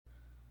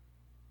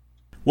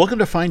Welcome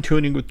to Fine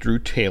Tuning with Drew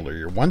Taylor,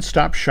 your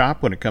one-stop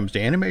shop when it comes to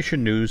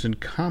animation news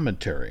and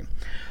commentary.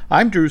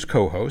 I'm Drew's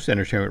co-host,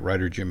 entertainment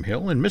writer Jim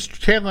Hill, and Mr.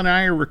 Taylor and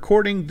I are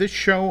recording this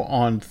show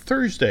on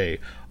Thursday,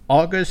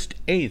 August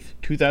 8th,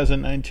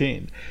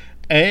 2019.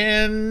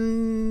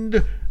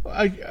 And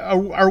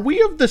are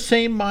we of the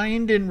same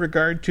mind in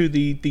regard to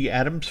the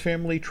Addams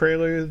Family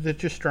trailer that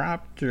just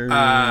dropped? Or?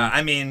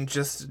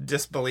 Just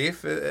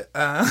disbelief,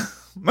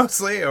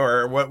 mostly,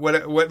 or what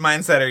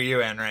mindset are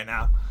you in right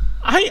now?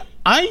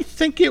 I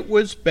think it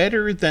was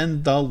better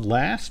than the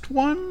last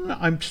one.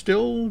 I'm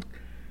still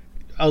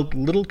a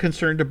little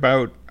concerned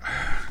about,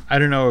 I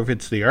don't know if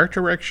it's the art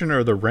direction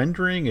or the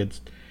rendering.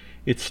 It's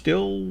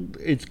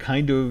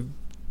kind of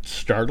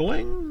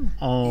startling.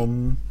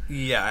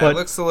 It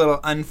looks a little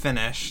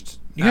unfinished.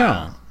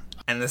 Yeah.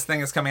 And this thing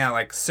is coming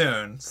out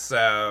soon,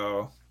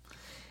 so.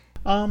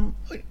 On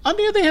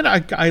the other hand,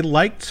 I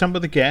liked some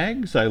of the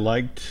gags. I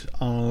liked,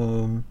 I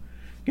don't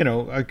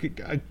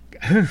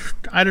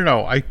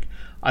know.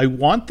 I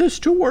want this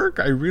to work.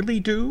 I really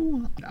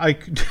do. I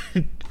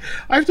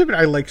have to admit,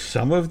 I like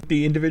some of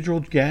the individual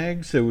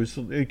gags. There was,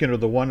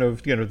 the one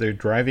of, they're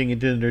driving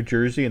into New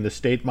Jersey and the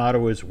state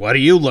motto is, "What are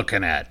you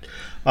looking at?"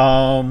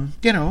 Right.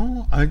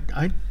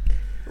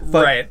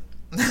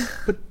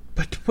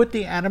 But to put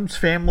the Addams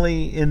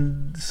Family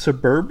in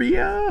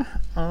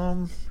suburbia,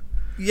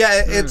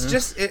 it's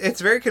just,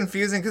 it's very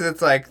confusing because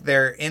it's like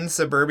they're in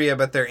suburbia,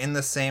 but they're in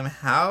the same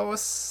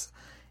house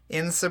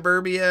in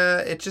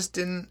suburbia.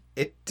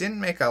 It didn't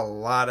make a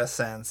lot of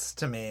sense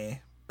to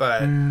me,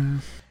 but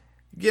who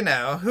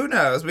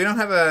knows? We don't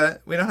have a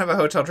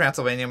Hotel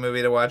Transylvania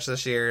movie to watch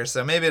this year,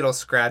 so maybe it'll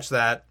scratch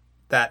that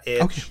itch.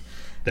 Okay.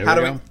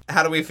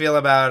 How do we feel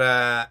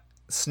about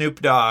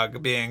Snoop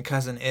Dogg being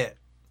Cousin It?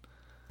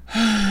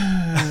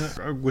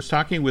 I was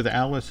talking with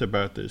Alice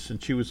about this,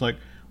 and she was like,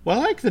 "Well,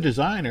 I like the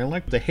design. I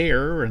like the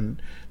hair and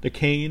the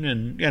cane,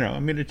 and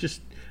it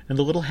just, and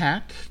the little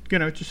hat.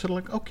 It's just sort of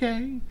like,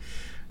 okay."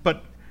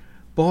 But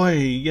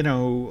boy,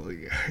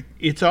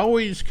 it's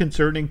always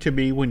concerning to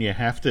me when you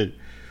have to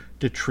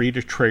treat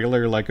a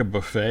trailer like a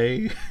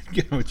buffet.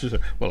 It's just,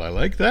 well, I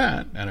like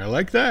that and I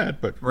like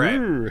that, but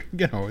right.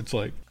 It's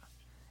like,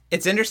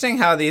 it's interesting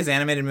how these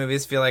animated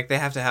movies feel like they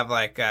have to have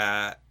like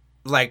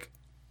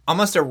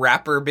almost a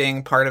rapper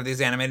being part of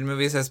these animated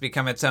movies has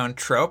become its own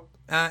trope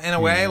in a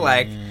way.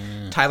 Like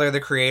Tyler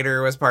the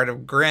Creator was part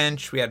of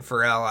Grinch. We had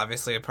Pharrell,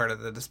 obviously a part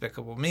of the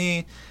Despicable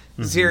Me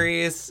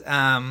series.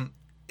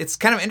 It's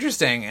kind of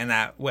interesting in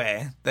that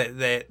way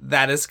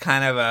that is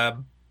kind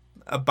of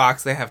a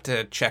box they have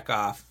to check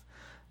off.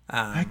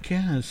 I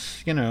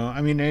guess,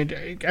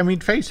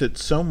 face it,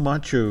 so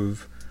much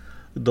of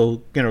the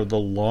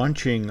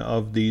launching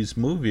of these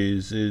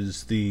movies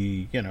is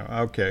the,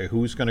 okay,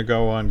 who's going to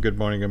go on Good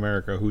Morning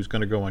America? Who's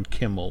going to go on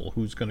Kimmel?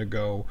 Who's going to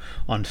go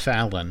on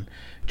Fallon?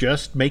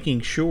 Just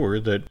making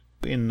sure that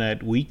in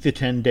that week to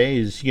 10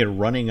 days,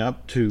 running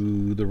up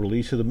to the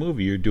release of the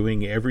movie, you're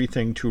doing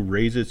everything to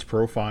raise its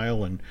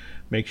profile and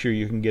make sure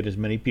you can get as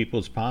many people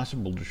as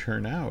possible to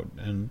turn out.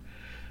 And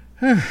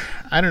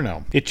I don't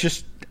know. It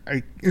just,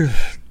 I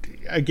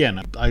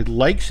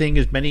like seeing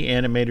as many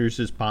animators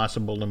as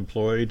possible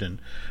employed,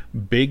 and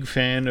big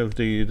fan of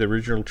the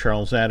original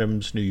Charles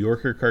Addams New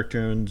Yorker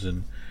cartoons,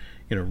 and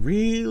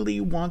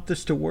really want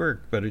this to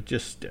work. But it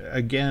just,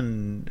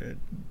 again,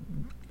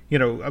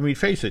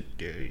 face it,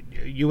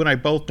 you and I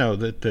both know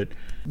that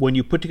when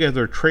you put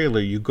together a trailer,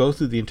 you go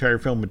through the entire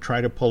film and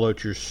try to pull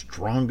out your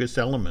strongest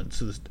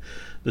elements,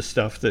 the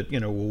stuff that,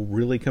 will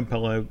really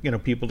compel,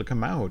 people to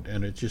come out.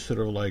 And it's just sort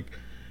of like,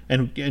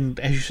 and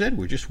as you said,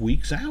 we're just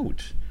weeks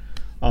out.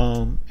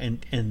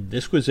 And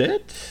this was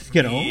it,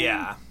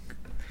 Yeah.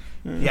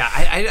 Yeah,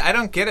 I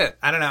don't get it.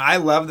 I don't know. I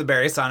love the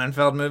Barry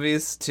Sonnenfeld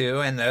movies too,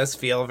 and those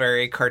feel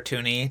very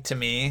cartoony to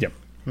me. Yep.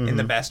 In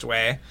the best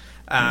way.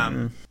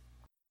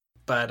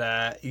 But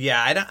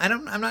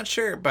I'm not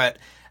sure. But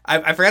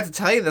I forgot to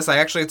tell you this. I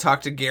actually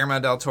talked to Guillermo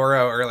del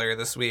Toro earlier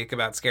this week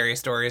about Scary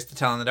Stories to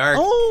Tell in the Dark.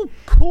 Oh,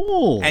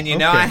 cool. And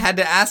I had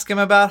to ask him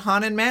about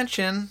Haunted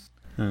Mansion.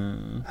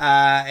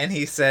 And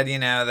he said,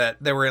 that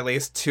there were at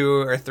least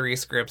 2 or 3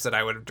 scripts that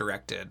I would have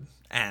directed,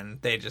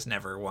 and they just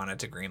never wanted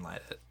to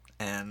greenlight it.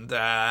 And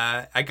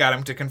I got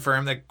him to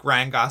confirm that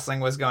Ryan Gosling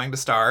was going to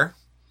star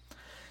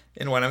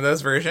in one of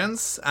those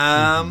versions. If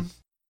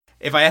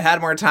I had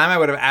had more time, I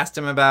would have asked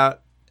him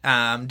about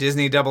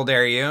Disney Double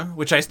Dare You,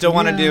 which I still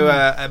want to do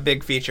a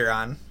big feature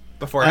on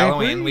before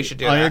Halloween. Agree. We should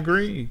do that. I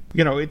agree.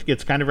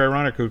 It's kind of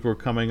ironic because we're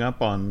coming up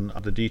on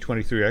the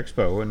D23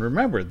 Expo, and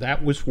remember,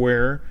 that was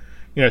where,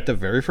 at the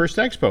very first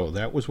Expo,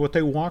 that was what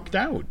they walked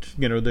out.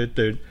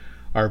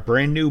 Our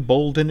brand new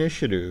bold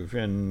initiative,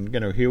 and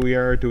here we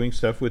are doing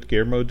stuff with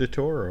Guillermo del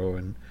Toro,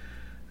 and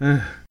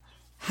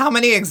how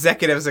many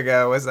executives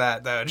ago was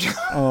that, though?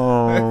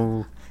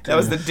 Oh, that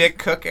was the Dick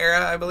Cook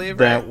era, I believe.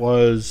 That right?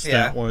 was,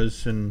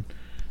 and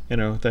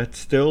that's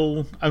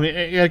still. I mean,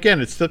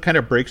 again, it still kind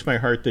of breaks my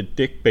heart that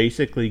Dick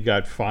basically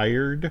got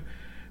fired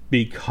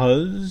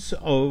because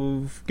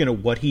of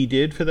what he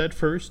did for that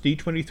first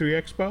D23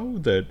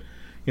 Expo. That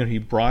he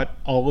brought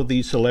all of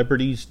these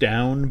celebrities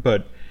down,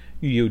 but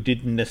you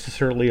didn't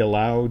necessarily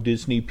allow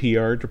Disney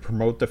PR to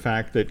promote the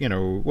fact that,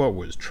 what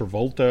was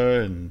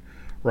Travolta and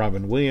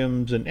Robin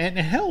Williams and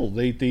hell,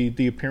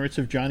 the appearance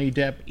of Johnny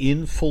Depp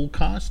in full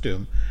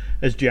costume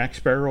as Jack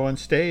Sparrow on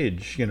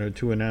stage,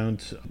 to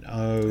announce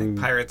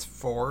Pirates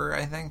 4,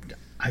 I think.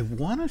 I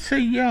want to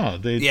say,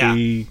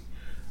 the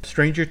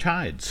Stranger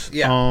Tides.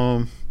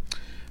 Yeah.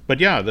 But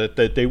yeah,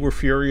 that they were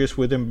furious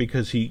with him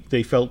because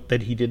they felt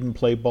that he didn't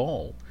play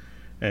ball.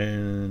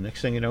 And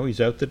next thing you know, he's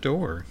out the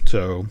door.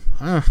 So,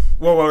 well,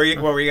 what were you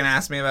going to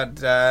ask me about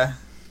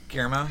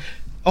Guillermo?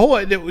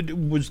 Oh,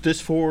 was this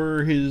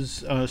for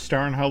his star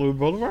on Hollywood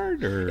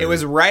Boulevard? Or? It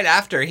was right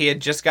after he had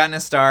just gotten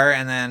a star,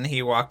 and then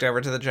he walked over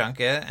to the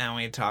junket, and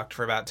we talked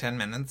for about 10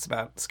 minutes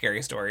about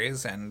scary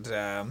stories. And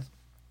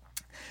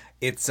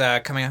it's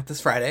coming out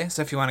this Friday,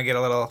 so if you want to get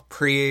a little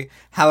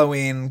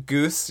pre-Halloween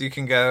goose, you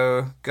can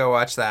go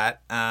watch that.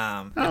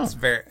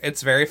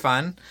 It's very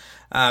fun.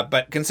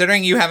 But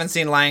considering you haven't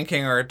seen Lion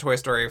King or Toy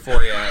Story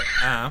 4 yet,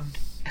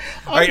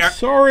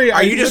 sorry.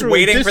 Are you just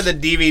waiting for the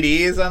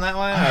DVDs on that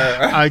one?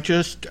 I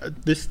just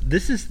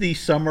this is the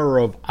summer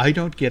of I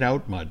don't get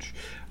out much.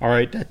 All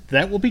right,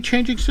 that will be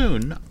changing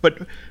soon.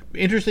 But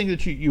interesting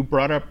that you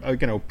brought up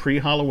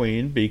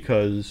pre-Halloween,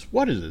 because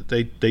what is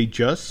it? They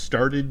just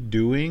started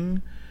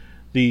doing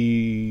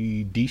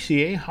the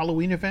DCA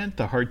Halloween event,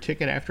 the hard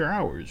ticket after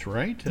hours,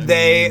 right?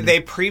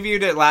 They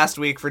previewed it last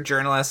week for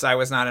journalists. I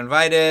was not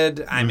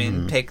invited. I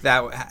mean, take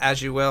that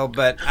as you will,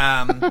 but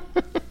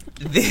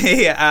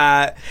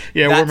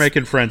we're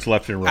making friends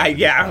left and right.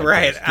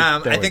 Right.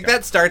 I think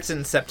that starts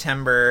in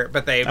September,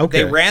 but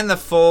they ran the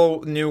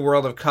full New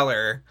World of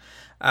Color,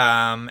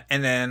 and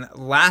then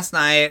last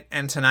night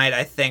and tonight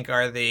I think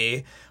are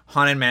the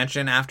Haunted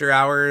Mansion After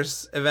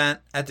Hours event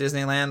at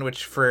Disneyland,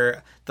 which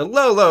for the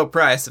low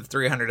price of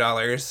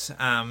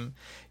 $300,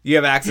 you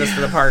have access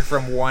to the park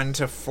from 1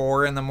 to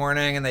 4 in the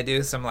morning, and they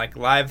do some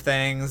live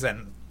things,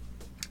 and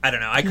I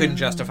don't know. I couldn't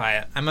justify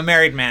it. I'm a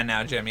married man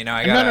now, Jim.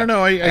 I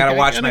gotta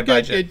watch my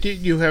budget.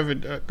 You have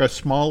a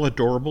small,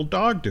 adorable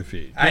dog to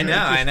feed. I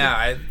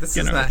know. This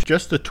is not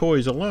just the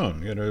toys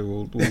alone.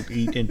 We'll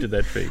eat into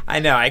that fee. I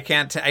know. I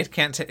can't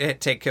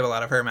take kibble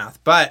out of her mouth.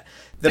 But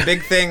the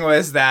big thing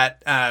was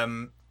that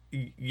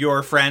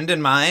your friend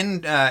and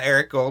mine,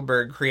 Eric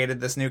Goldberg,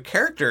 created this new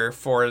character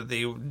for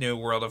the New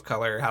World of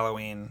Color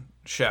Halloween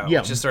show,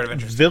 which is sort of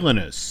interesting.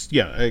 Villainous,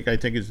 I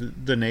think is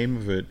the name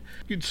of it.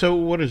 So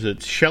what is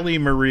it? Shelley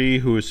Marie,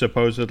 who is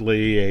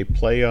supposedly a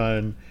play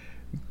on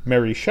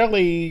Mary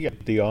Shelley,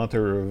 the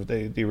author of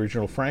the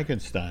original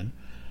Frankenstein.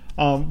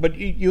 But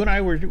you and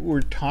I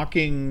were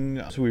talking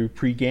as we were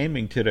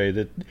pre-gaming today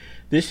that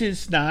this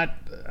is not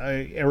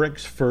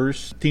Eric's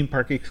first theme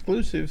park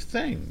exclusive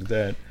thing.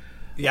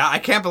 Yeah, I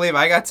can't believe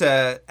I got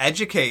to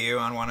educate you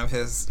on one of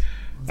his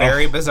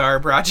very bizarre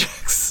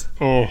projects.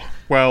 Oh,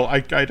 well, I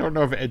don't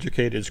know if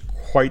educate is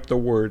quite the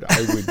word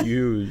I would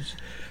use.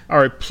 All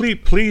right,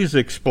 please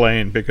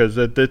explain, because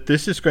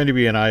this is going to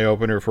be an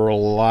eye-opener for a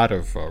lot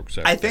of folks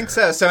out I think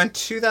so. So in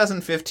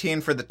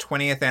 2015, for the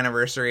 20th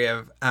anniversary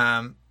of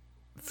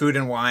Food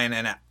and Wine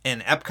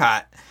in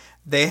Epcot,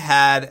 they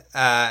had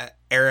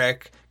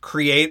Eric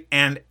create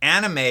and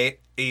animate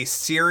a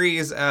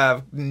series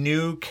of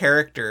new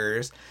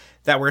characters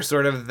that were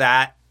sort of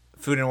that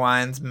Food and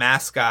Wine's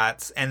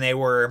mascots, and they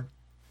were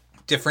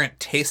different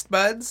taste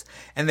buds,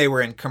 and they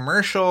were in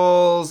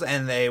commercials,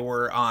 and they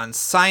were on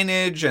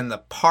signage in the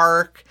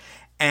park,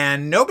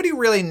 and nobody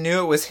really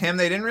knew it was him.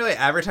 They didn't really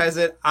advertise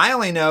it. I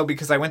only know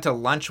because I went to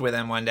lunch with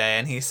him one day,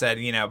 and he said,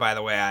 by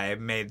the way, I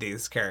made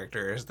these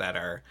characters that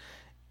are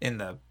in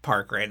the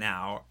park right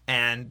now.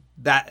 And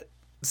that,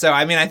 so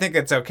I mean, I think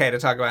it's okay to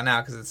talk about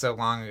now because it's so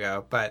long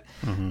ago, but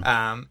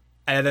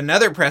at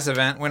another press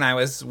event when I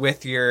was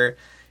with your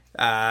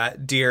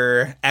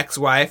dear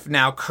ex-wife,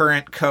 now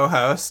current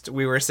co-host,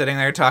 we were sitting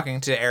there talking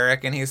to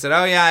Eric, and he said,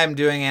 oh yeah, I'm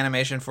doing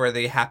animation for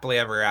the Happily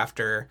Ever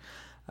After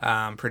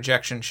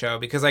projection show,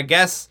 because I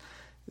guess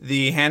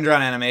the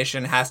hand-drawn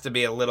animation has to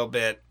be a little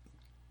bit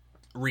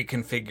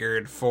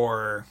reconfigured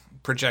for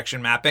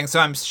projection mapping. So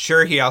I'm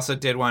sure he also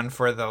did one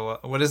for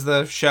what is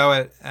the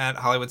show at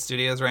Hollywood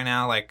Studios right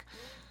now,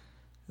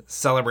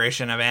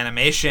 Celebration of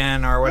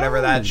Animation or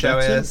whatever that show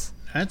is.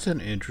 That's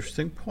an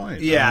interesting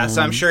point. Yeah,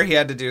 so I'm sure he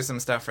had to do some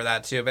stuff for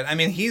that too. But I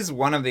mean, he's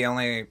one of the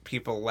only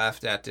people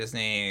left at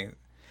Disney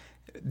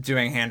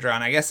doing hand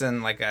drawn. I guess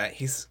in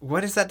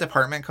what is that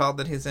department called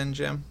that he's in,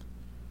 Jim?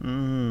 You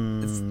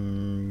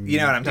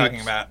know what I'm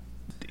talking about?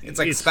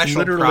 It's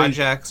special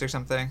projects or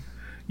something.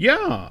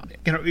 Yeah,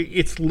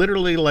 it's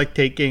literally like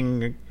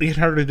taking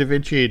Leonardo da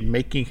Vinci and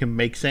making him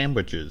make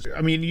sandwiches.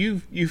 I mean,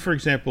 you for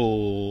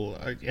example,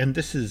 and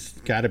this has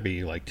got to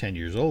be 10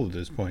 years old at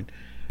this point.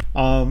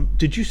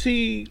 Did you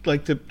see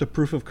the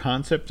proof of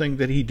concept thing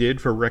that he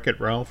did for Wreck-It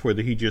Ralph, where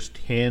he just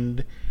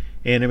hand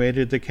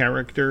animated the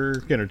character,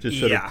 to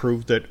sort of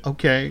prove that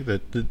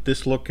that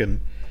this look and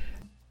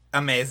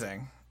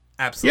amazing,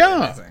 absolutely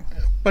amazing.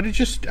 But it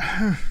just,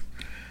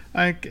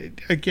 I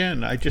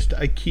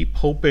keep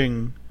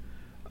hoping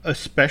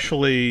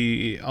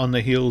especially on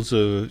the heels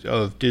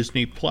of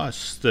Disney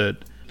Plus, that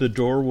the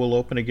door will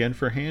open again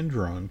for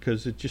hand-drawn,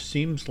 because it just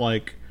seems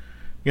like,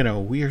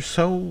 we are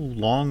so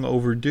long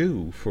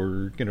overdue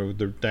for,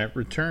 that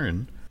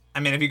return. I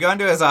mean, if you go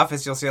into his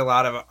office, you'll see a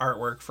lot of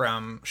artwork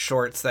from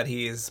shorts that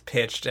he's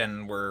pitched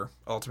and were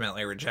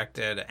ultimately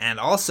rejected, and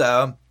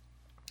also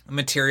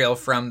material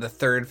from the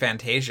third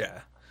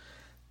Fantasia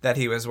that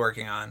he was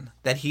working on.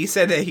 That he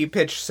said that he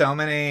pitched so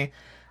many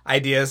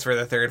ideas for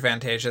the third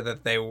Fantasia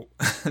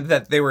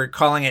that they were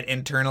calling it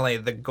internally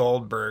the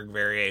Goldberg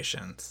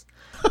variations,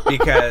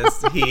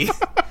 because he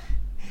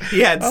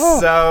had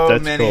so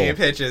many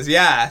pitches.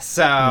 Yeah,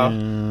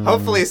 so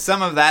hopefully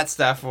some of that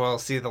stuff will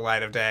see the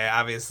light of day.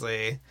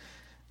 Obviously,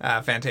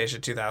 Fantasia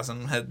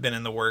 2000 had been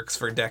in the works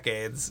for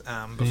decades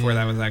before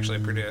that was actually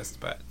produced.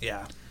 But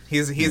yeah,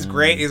 he's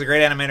great. He's a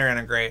great animator and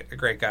a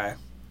great guy.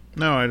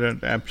 No, I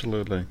don't.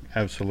 Absolutely.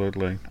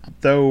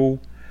 Though,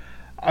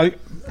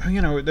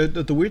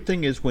 the weird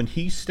thing is, when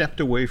he stepped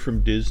away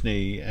from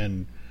Disney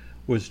and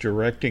was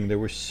directing, there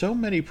were so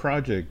many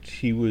projects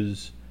he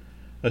was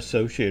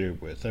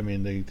associated with. I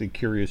mean, the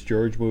Curious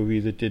George movie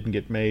that didn't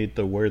get made,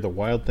 the Where the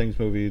Wild Things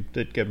movie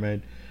that got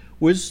made.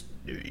 Was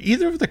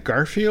either of the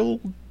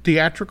Garfield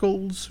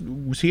theatricals,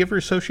 was he ever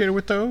associated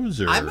with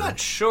those? Or? I'm not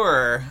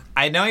sure.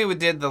 I know he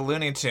did the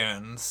Looney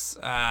Tunes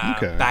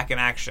Back in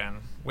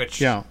Action,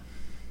 which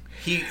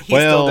he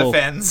still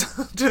defends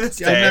to this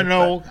day.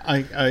 No,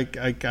 I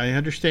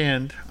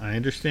understand.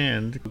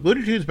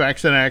 Looney Tunes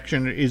Back in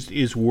Action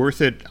is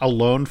worth it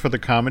alone for the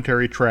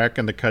commentary track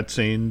and the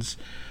cutscenes.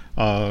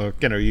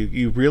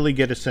 You really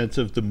get a sense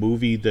of the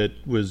movie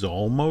that was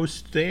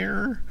almost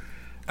there.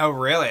 Oh,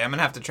 really? I'm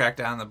gonna have to track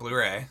down the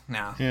Blu-ray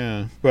now.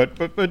 Yeah,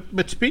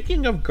 but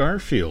speaking of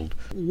Garfield,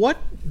 what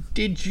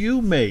did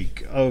you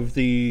make of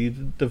the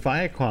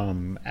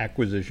Viacom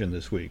acquisition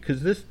this week?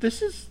 Because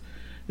this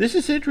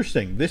is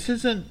interesting. This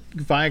isn't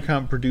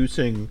Viacom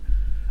producing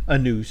a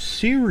new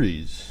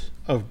series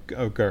of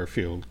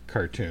Garfield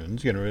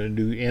cartoons, a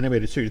new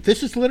animated series.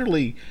 This is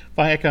literally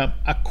Viacom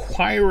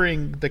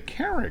acquiring the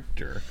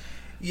character.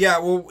 Yeah,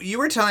 well, you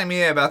were telling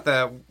me about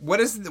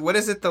what is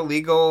it, the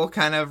legal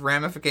kind of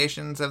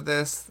ramifications of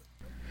this?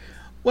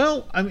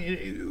 Well, I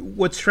mean,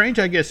 what's strange,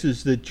 I guess,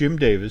 is that Jim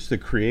Davis, the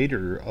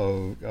creator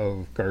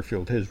of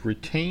Garfield, has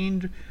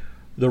retained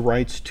the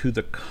rights to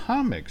the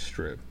comic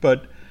strip,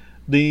 but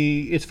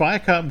it's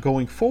Viacom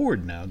going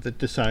forward now that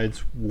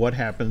decides what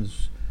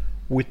happens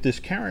with this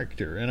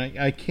character, and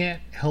I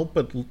can't help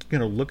but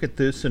look at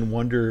this and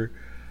wonder.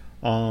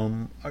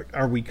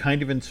 Are we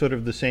kind of in sort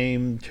of the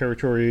same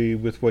territory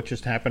with what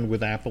just happened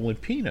with Apple and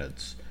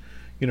Peanuts?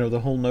 The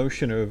whole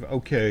notion of,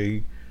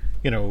 okay,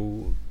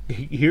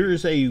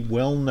 here's a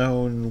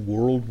well-known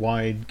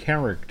worldwide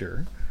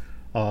character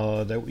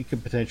that we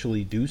could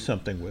potentially do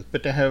something with,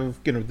 but to have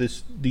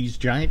these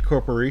giant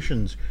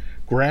corporations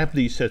grab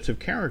these sets of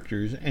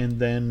characters and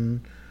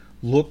then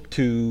look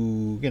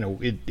to,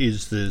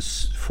 is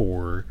this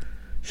for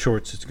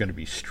shorts that's going to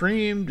be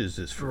streamed? Is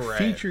this for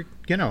feature?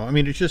 I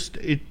mean,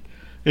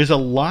 there's a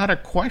lot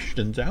of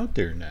questions out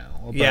there now.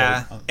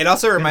 About, it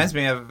also reminds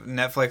me of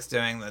Netflix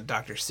doing the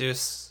Dr.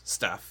 Seuss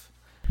stuff,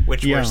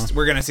 which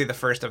we're going to see the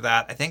first of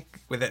that, I think,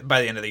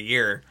 by the end of the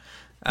year.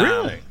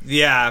 Really?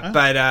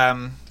 But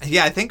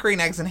I think Green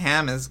Eggs and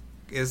Ham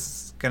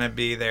is going to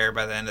be there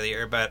by the end of the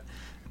year. But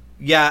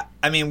yeah,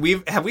 I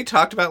mean, have we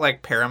talked about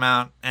like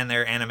Paramount and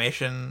their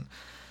animation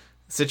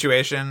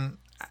situation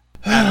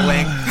at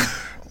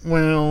length?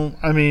 Well,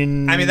 I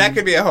mean, that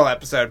could be a whole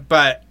episode,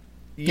 but.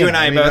 You and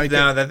I both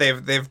know that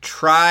they've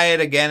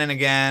tried again and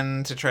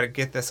again to try to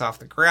get this off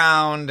the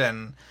ground,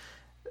 and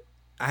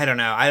I don't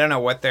know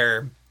what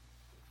they're.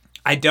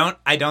 I don't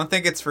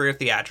think it's for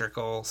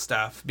theatrical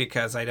stuff,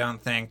 because I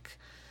don't think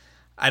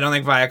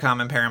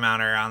Viacom and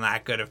Paramount are on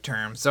that good of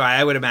terms. So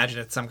I would imagine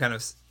it's some kind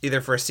of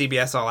either for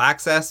CBS All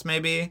Access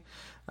maybe,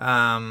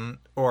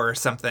 or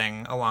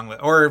something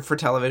or for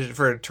television,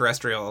 for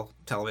terrestrial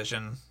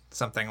television,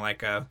 something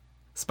like a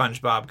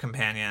SpongeBob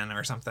companion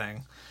or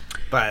something.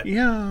 But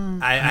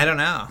I don't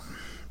know.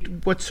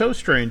 What's so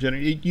strange,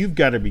 and you've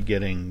got to be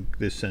getting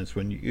this sense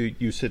when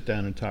you sit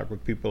down and talk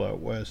with people out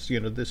west,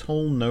 this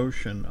whole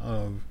notion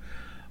of,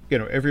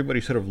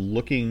 everybody sort of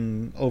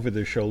looking over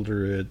their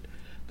shoulder at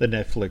the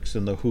Netflix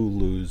and the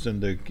Hulus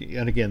and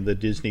again the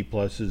Disney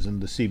Pluses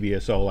and the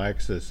CBS All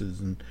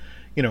Accesses, and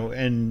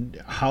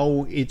and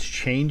how it's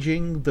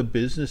changing the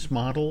business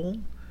model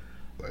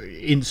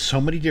in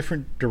so many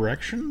different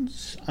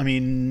directions. I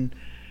mean,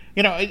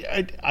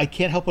 I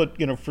can't help but,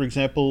 for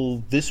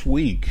example, this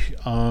week,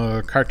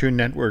 Cartoon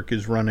Network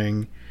is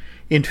running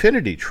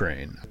Infinity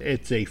Train.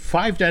 It's a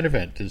 5-night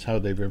event is how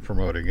they've been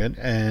promoting it.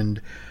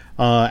 And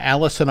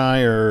Alice and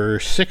I are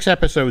 6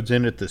 episodes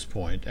in at this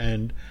point.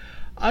 And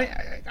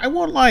I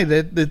won't lie,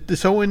 that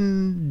this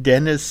Owen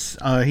Dennis,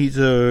 he's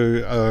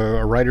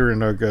a writer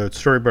and a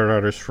storyboard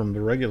artist from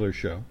the regular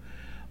show.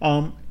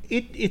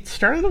 It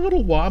started a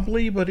little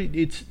wobbly, but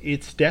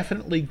it's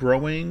definitely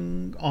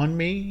growing on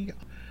me.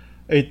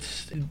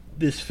 It's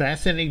this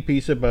fascinating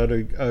piece about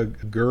a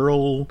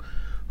girl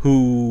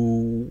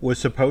who was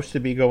supposed to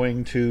be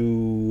going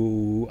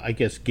to, I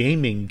guess,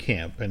 gaming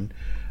camp, and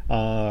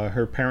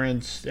her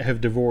parents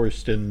have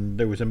divorced, and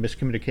there was a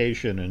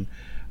miscommunication, and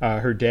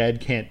her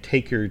dad can't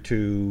take her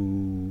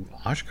to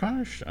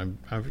Oshkosh.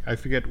 I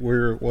forget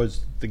where it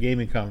was the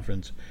gaming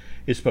conference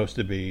is supposed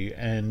to be,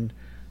 and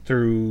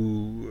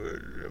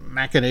through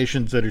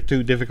machinations that are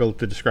too difficult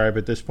to describe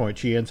at this point,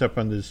 she ends up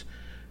on this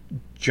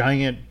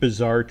giant,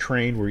 bizarre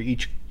train where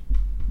each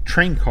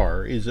train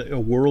car is a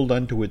world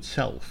unto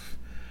itself.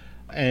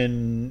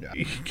 And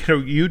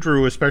you,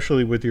 Drew,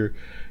 especially with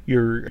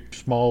your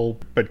small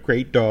but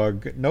great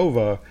dog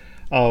Nova,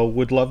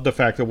 would love the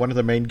fact that one of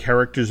the main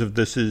characters of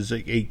this is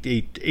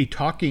a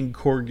talking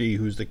corgi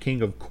who's the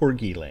king of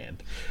Corgi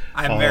Land.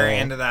 I'm very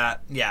into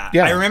that. Yeah.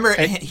 I remember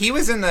he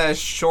was in the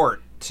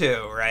short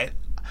too, right?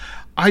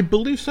 I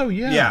believe so.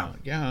 Yeah.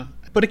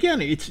 But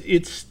again, it's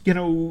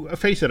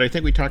face it. I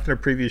think we talked in a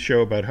previous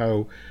show about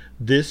how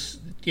this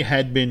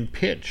had been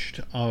pitched,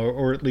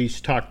 or at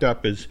least talked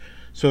up as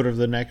sort of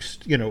the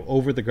next,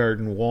 Over the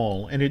Garden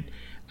Wall, and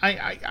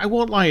I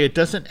won't lie, it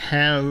doesn't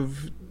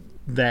have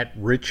that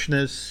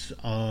richness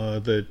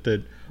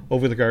that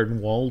Over the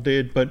Garden Wall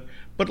did, but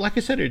like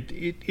I said,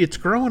 it's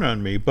growing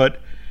on me. But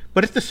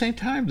at the same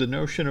time, the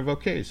notion of,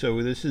 okay,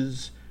 so this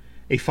is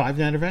a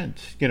 5-night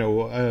event,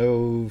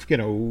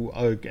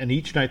 and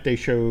each night they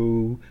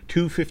show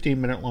 2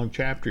 15-minute long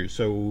chapters.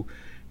 So,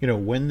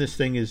 when this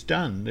thing is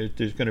done,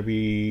 there's going to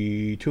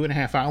be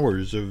 2.5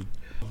 hours of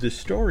this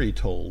story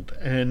told.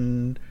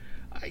 And,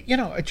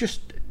 I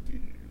just,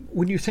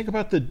 when you think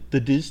about the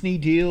Disney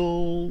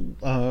deal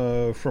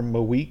from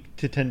a week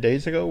to 10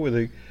 days ago,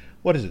 where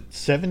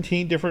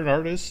 17 different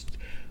artists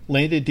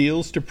landed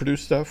deals to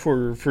produce stuff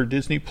for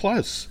Disney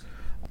Plus.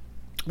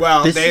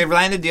 Well, they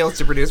landed deals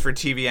to produce for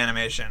TV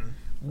animation.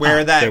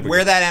 Where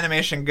that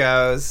animation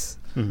goes,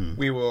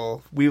 we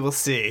will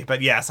see.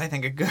 But yes, I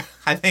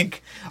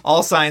think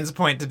all signs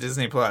point to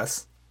Disney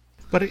Plus.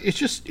 But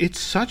it's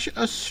such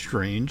a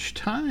strange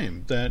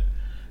time that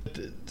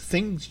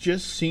things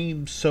just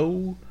seem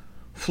so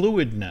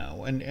fluid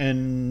now,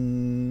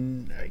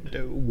 and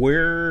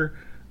where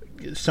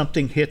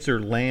something hits or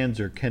lands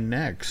or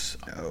connects.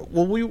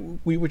 Well,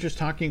 we were just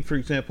talking, for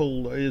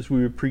example, as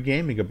we were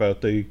pre-gaming,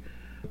 about the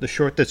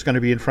short that's going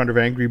to be in front of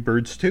Angry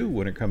Birds 2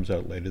 when it comes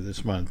out later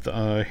this month,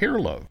 Hair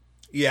Love.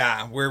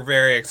 Yeah, we're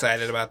very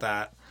excited about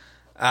that.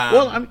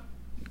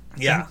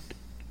 Yeah.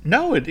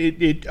 No,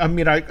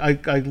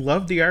 I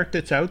love the art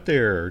that's out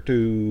there.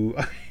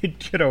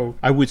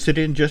 I would sit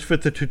in just for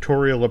the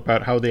tutorial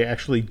about how they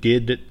actually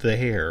did the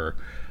hair.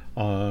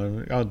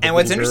 And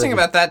what's interesting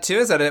about that too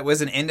is that it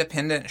was an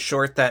independent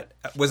short that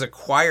was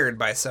acquired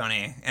by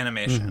Sony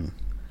Animation. Mm-hmm.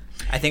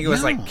 I think it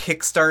was like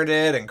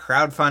kickstarted and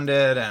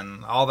crowdfunded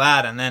and all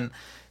that, and then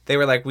they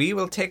were like, "We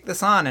will take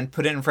this on and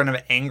put it in front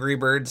of Angry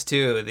Birds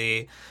 2,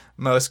 the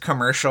most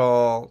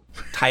commercial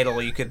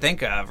title you could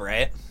think of,"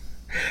 right?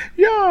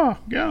 Yeah.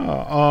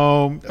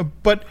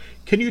 But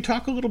can you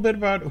talk a little bit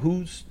about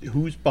who's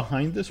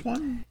behind this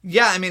one?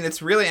 Yeah, I mean,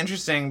 it's really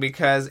interesting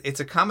because it's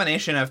a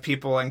combination of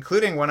people,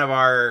 including one of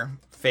our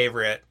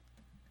favorite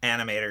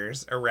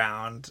animators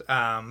around,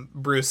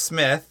 Bruce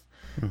Smith,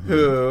 mm-hmm.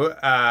 who,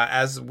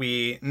 as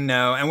we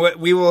know, and what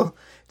we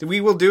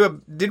didn't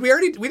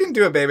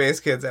do a Bebe's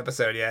Kids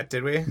episode yet,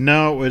 did we?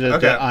 No,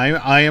 okay.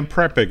 I am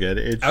prepping it.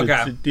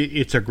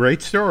 It's a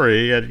great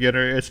story,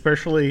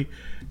 especially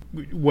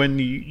when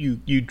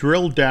you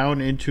drill down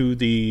into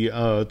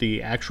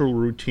the actual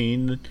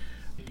routine.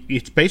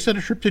 It's based on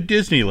a trip to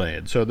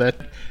Disneyland, so that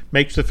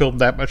makes the film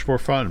that much more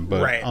fun.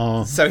 But,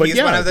 right. So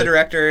he's one of the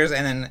directors,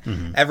 and then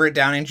mm-hmm. Everett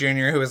Downing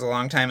Jr., who was a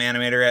longtime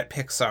animator at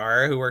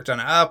Pixar, who worked on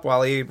Up,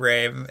 Wall-E,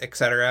 Brave,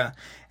 etc.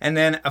 And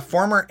then a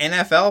former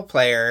NFL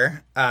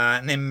player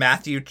named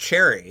Matthew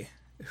Cherry,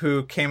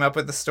 who came up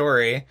with the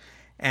story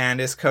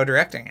and is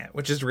co-directing it,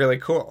 which is really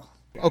cool.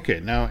 Okay,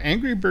 now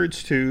Angry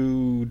Birds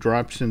 2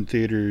 drops in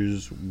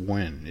theaters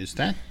when? Is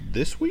that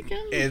this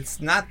weekend?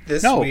 It's not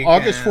this weekend. No,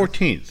 August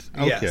 14th.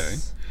 Okay.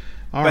 Yes.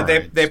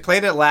 But they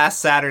played it last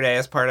Saturday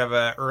as part of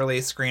an early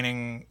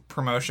screening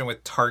promotion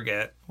with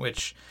Target,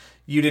 which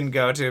you didn't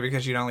go to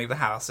because you don't leave the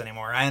house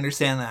anymore. I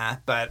understand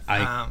that, but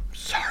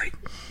sorry.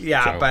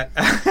 Yeah, so.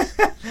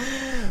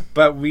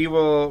 but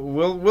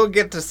we'll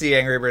get to see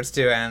Angry Birds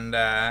 2 and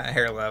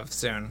Hair Love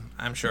soon.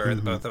 I'm sure, mm-hmm.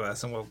 the both of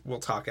us, and we'll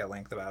talk at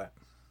length about it.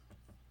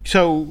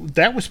 So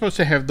that was supposed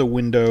to have the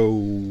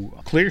window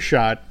clear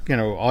shot,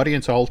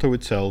 audience all to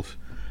itself,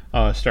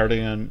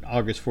 starting on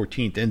August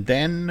 14th, and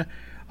then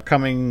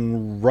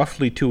coming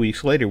roughly 2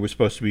 weeks later was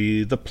supposed to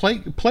be the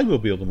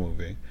Playmobil the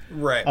movie.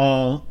 Right.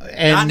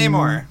 And not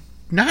anymore.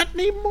 Not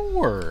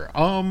anymore.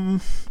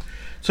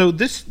 So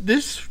this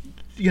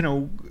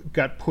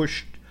got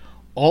pushed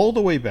all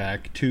the way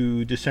back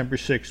to December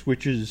 6th,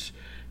 which is,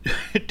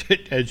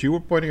 as you were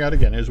pointing out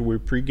again, as we were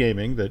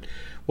pre-gaming, that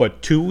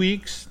 2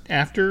 weeks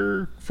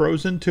after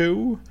Frozen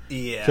 2?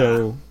 Yeah.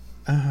 So,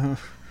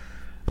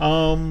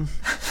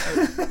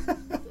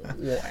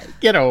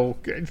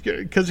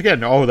 because again,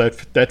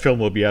 that film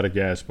will be out of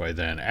gas by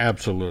then.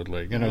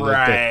 Absolutely.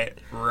 Right.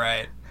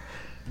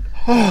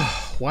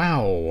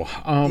 Wow.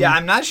 Yeah,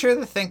 I'm not sure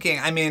the thinking.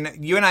 I mean,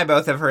 you and I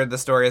both have heard the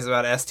stories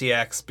about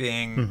STX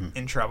being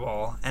in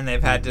trouble, and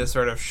they've had to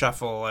sort of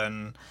shuffle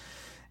and,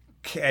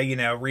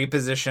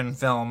 reposition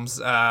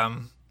films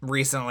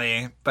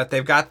recently. But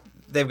they've got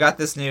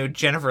this new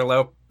Jennifer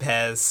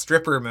Lopez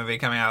stripper movie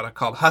coming out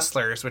called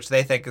Hustlers, which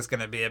they think is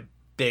going to be a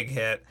big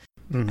hit.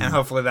 And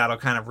hopefully that'll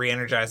kind of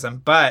re-energize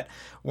them. But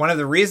one of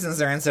the reasons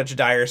they're in such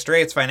dire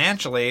straits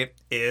financially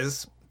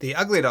is the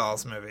Ugly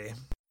Dolls movie,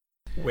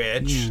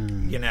 which,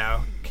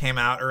 came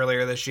out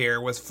earlier this year,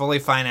 was fully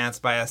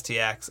financed by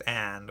STX,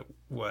 and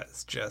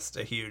was just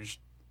a huge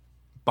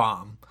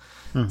bomb.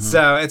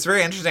 So it's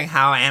very interesting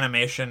how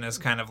animation is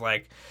kind of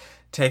like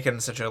taken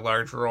such a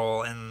large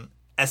role in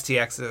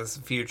STX's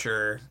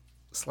future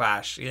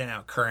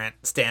 / current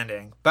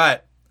standing.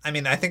 But I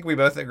mean, I think we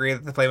both agree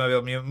that the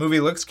Playmobil movie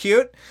looks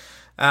cute.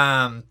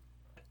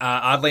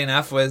 Oddly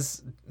enough,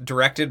 was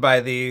directed by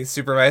the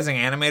supervising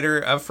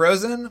animator of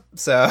Frozen,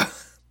 so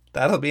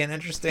that'll be an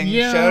interesting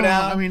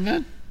showdown. I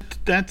mean,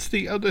 that's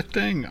the other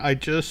thing. I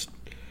just,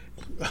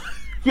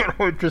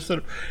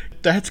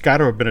 that's got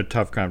to have been a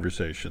tough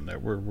conversation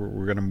that we're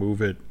going to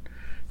move it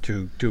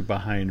to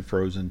behind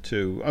Frozen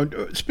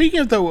 2.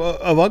 Speaking of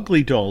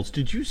Ugly Dolls,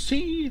 did you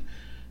see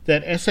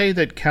that essay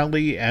that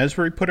Kelly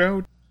Asbury put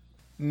out?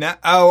 No,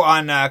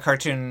 on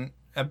Cartoon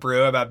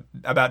Brew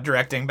about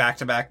directing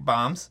back-to-back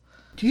bombs.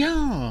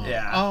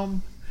 Yeah.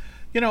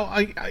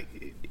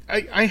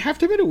 I have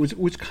to admit it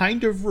was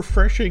kind of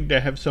refreshing to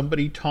have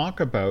somebody talk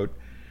about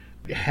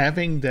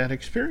having that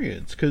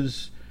experience,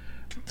 because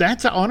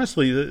that's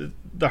honestly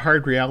the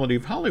hard reality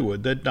of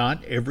Hollywood, that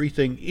not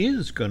everything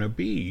is going to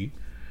be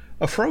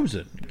a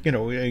Frozen, a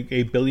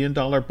 $1 billion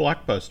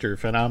blockbuster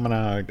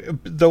phenomena.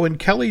 Though in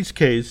Kelly's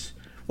case,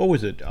 what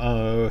was it?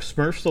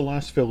 Smurfs: The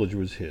Lost Village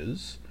was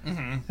his.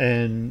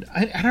 And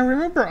I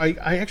remember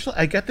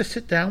I got to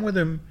sit down with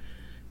him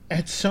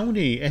at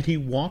Sony, and he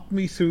walked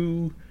me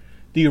through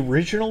the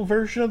original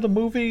version of the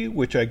movie,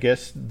 which I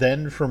guess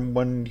then from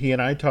when he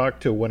and I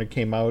talked to when it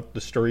came out,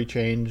 the story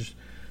changed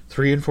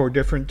 3 and 4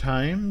 different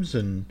times,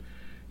 and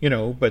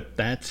but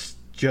that's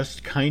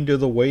just kind of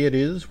the way it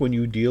is when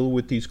you deal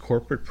with these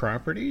corporate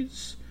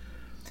properties.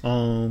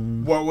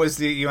 What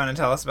was you want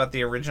to tell us about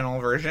the original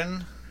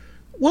version?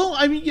 Well,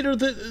 I mean,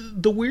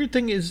 the weird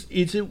thing is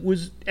it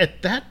was,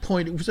 at that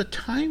point, it was a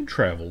time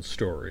travel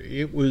story.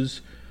 It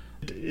was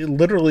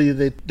literally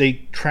that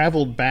they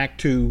traveled back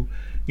to,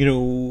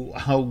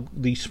 how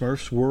the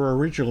Smurfs were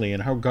originally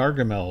and how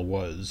Gargamel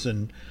was,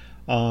 and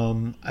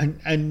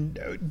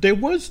there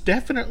was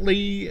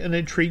definitely an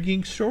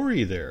intriguing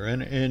story there,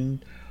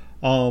 and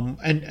God,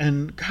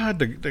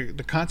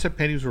 the concept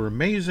paintings were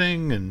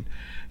amazing, and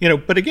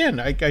but again,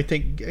 I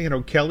think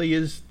Kelly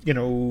is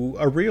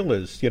a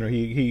realist.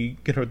 He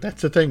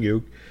that's the thing.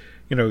 You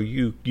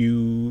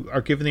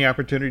are given the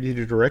opportunity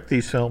to direct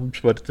these films,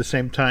 but at the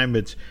same time,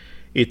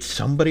 it's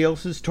somebody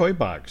else's toy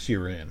box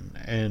you're in,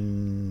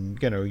 and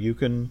you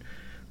can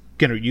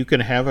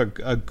have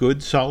a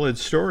good solid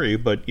story,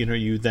 but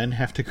you then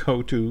have to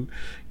go to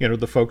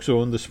the folks who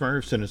own the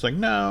Smurfs, and it's like,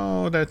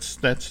 no,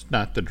 that's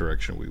not the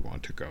direction we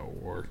want to go,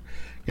 or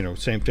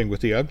same thing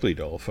with the Ugly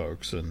Doll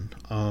folks, and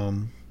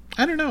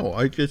I don't know.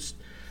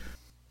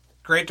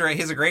 Great director.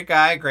 He's a great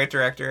guy. Great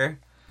director.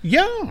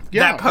 Yeah.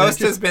 That post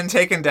has been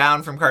taken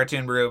down from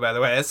Cartoon Brew, by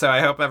the way, so I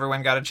hope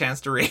everyone got a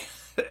chance to read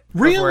it.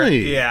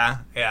 Really? Yeah.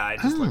 I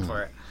just looked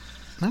for it.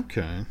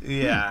 Okay.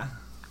 Yeah.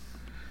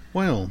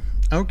 Well,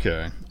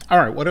 okay. All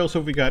right. What else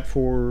have we got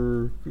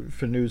for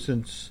news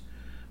since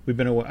we've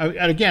been away?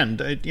 And again,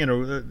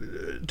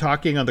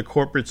 talking on the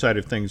corporate side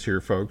of things here,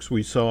 folks,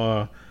 we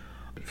saw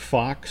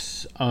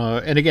Fox,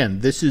 and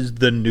again, this is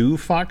the new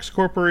Fox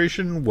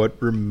Corporation,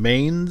 what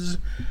remains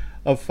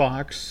of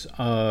Fox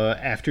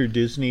after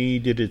Disney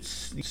did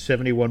its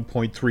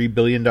 $71.3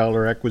 billion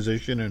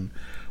acquisition and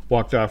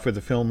walked off with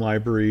a film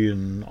library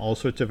and all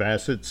sorts of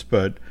assets.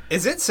 But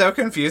is it so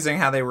confusing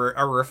how they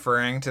are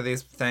referring to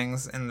these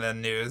things in the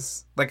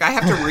news? Like, I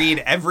have to read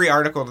every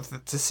article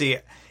to see,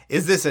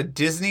 is this a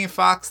Disney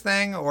Fox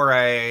thing or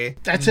a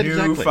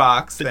new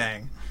Fox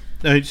thing?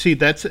 See,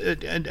 that's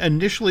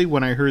initially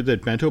when I heard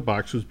that Bento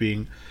Box was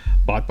being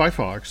bought by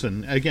Fox,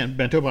 and again,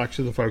 Bento Box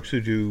are the folks who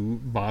do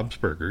Bob's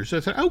Burgers. I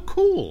said, "Oh,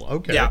 cool,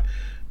 okay." Yeah.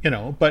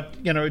 But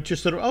it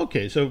just sort of,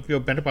 okay, so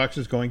Bento Box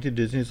is going to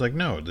Disney. It's like,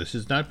 no, this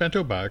is not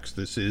Bento Box.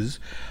 This is,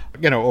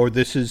 or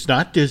this is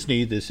not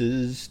Disney. This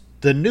is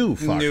the new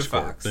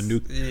Fox. The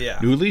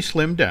newly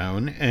slimmed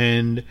down,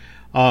 and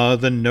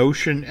the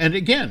notion. And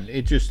again,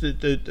 it just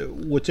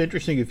what's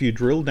interesting, if you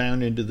drill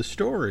down into the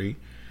story,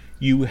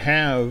 you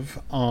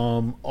have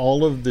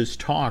all of this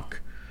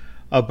talk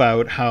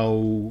about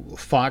how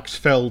Fox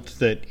felt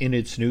that in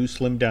its new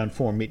slimmed down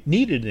form it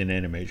needed an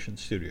animation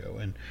studio,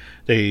 and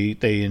they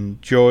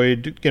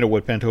enjoyed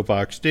what Bento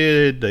Box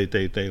did.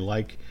 They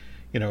like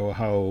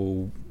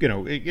how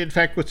in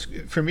fact what's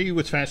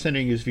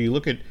fascinating is if you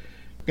look at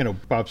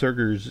Bob's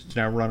Burgers, it's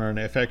now run on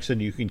FX,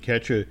 and you can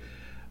catch a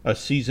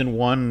season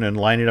 1 and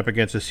line it up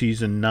against a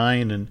season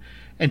 9,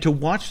 and to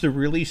watch the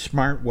really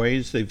smart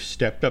ways they've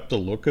stepped up the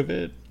look of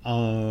it,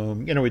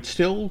 It's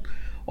still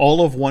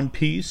all of one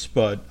piece,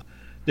 but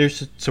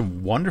there's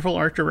some wonderful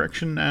art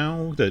direction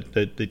now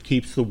that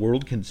keeps the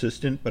world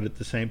consistent, but at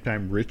the same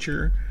time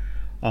richer.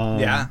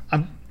 Yeah.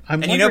 I'm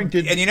and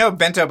wondering,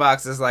 Bento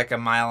Box is like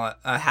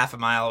half a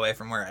mile away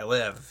from where I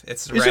live.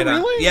 It's Is it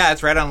really? Yeah,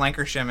 it's right on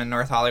Lankershim in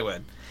North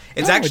Hollywood.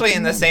 It's actually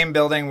in the same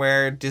building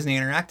where Disney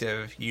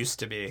Interactive used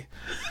to be.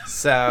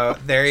 So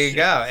there you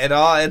go.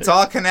 It's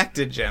all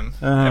connected, Jim.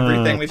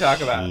 Everything we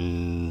talk about.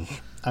 And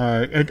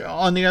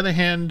on the other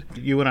hand,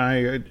 you and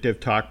I have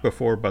talked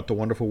before about the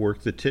wonderful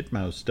work that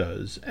Titmouse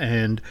does.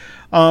 And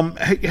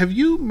have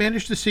you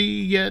managed to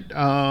see yet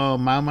Mau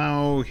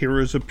Mau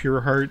Heroes of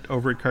Pure Heart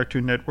over at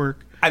Cartoon Network?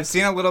 I've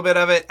seen a little bit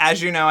of it.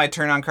 As you know, I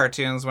turn on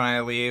cartoons when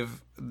I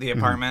leave the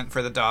apartment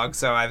for the dog,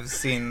 so I've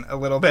seen a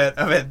little bit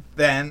of it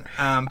then.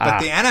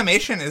 But the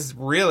animation is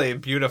really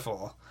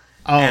beautiful.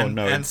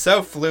 And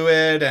so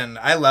fluid, and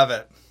I love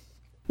it.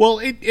 Well,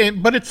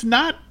 but it's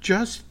not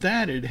just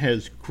that. It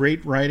has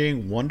great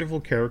writing, wonderful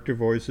character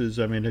voices.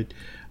 I mean,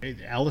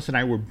 Alice and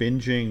I were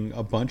binging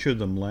a bunch of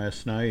them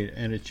last night,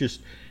 and it's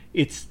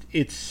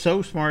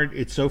so smart.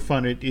 It's so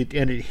fun.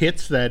 It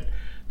hits that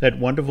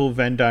wonderful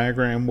Venn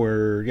diagram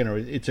where,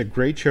 it's a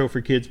great show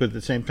for kids, but at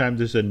the same time,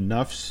 there's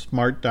enough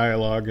smart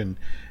dialogue and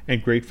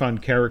great fun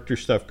character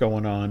stuff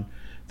going on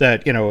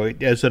that,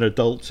 as an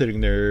adult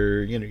sitting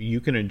there, you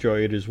can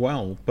enjoy it as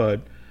well.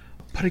 But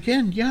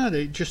again, yeah,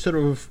 they just sort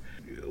of,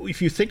 if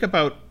you think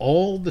about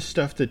all the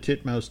stuff that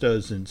Titmouse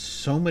does in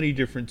so many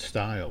different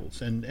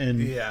styles, and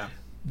yeah,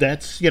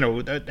 that's,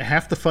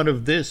 half the fun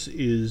of this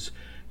is,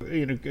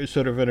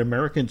 sort of an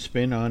American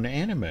spin on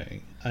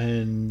anime.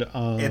 And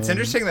it's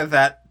interesting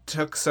that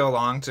took so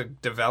long to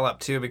develop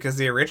too, because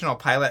the original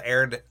pilot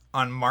aired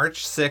on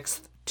March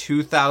 6th,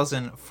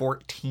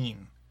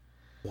 2014.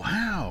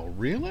 Wow,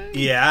 really?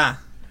 Yeah.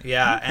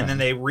 And then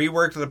they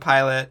reworked the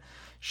pilot,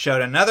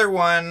 showed another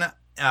one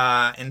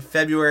in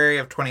February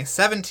of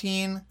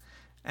 2017,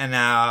 and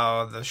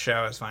now the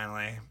show is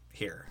finally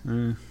here.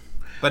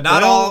 But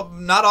not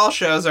all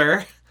shows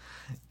are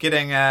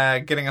getting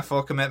a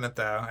full commitment,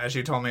 though, as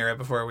you told me right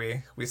before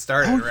we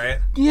started, right?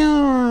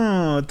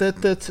 Yeah,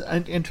 that's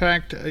in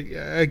fact,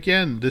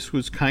 again, this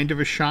was kind of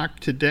a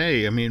shock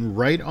today. I mean,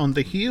 right on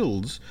the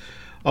heels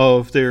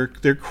of their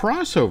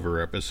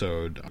crossover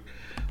episode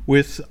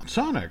with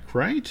Sonic,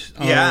 right?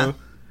 Yeah.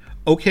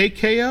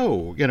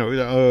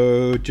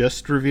 OKKO,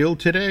 just revealed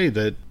today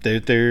that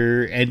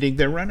they're ending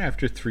their run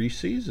after 3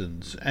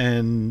 seasons.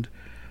 And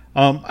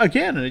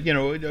again,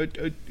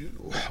 a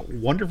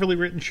wonderfully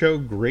written show,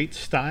 great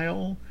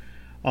style.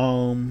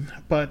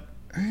 But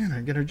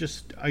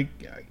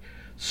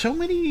so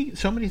many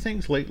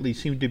things lately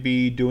seem to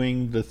be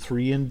doing the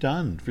 3 and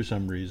done for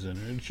some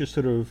reason. It's just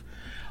sort of,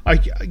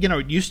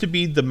 it used to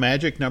be the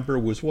magic number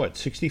was what,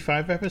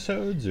 65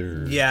 episodes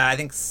or? Yeah, I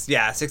think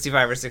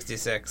 65 or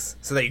 66,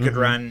 so that you could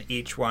run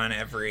each one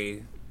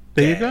every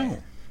There day. you go.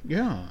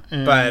 Yeah.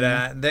 But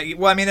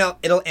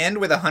it'll end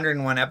with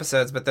 101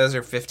 episodes, but those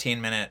are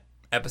 15-minute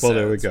episodes. Well,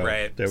 there we go.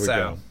 Right? There we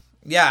go.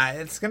 Yeah,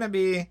 it's gonna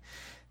be.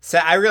 So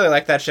I really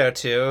like that show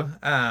too.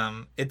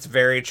 It's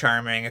very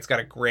charming. It's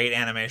got a great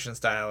animation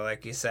style,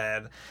 like you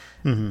said.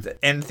 The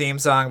end theme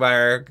song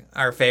by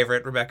our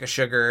favorite Rebecca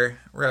Sugar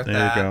wrote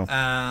that. There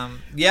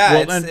you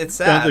go. It's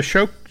sad.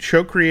 The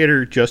show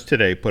creator just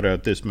today put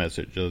out this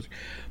message.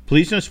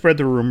 Please don't spread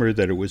the rumor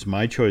that it was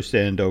my choice to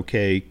end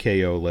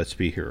OKKO Let's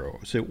Be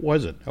Heroes. It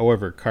wasn't.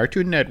 However,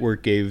 Cartoon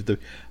Network gave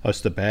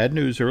us the bad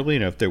news early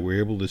enough that we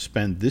were able to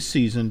spend this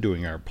season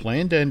doing our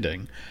planned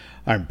ending.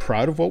 I'm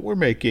proud of what we're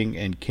making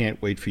and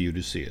can't wait for you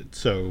to see it.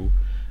 So,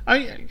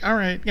 I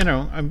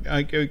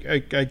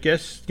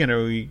guess,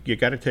 you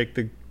got to take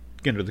the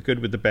good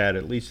with the bad.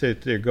 At least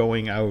they're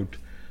going out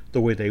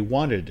the way they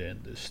wanted to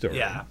end this story.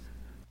 Yeah.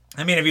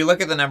 I mean, if you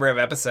look at the number of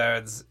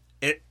episodes,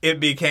 it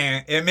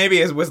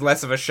was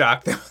less of a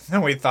shock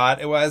than we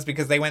thought it was,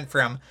 because they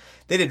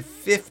did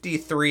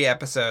 53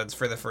 episodes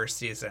for the first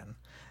season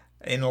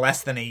in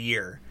less than a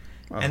year.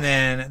 Oh. And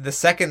then the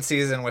second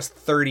season was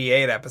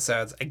 38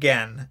 episodes.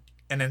 Again,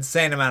 an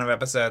insane amount of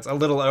episodes, a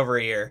little over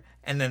a year.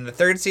 And then the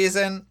third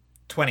season,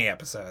 20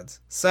 episodes.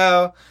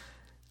 So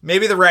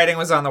maybe the writing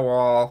was on the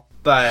wall,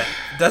 but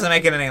it doesn't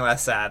make it any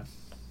less sad.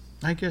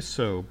 I guess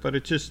so. But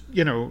it just,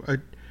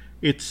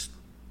 it's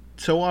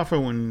so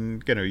often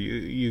when,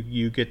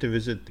 you get to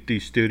visit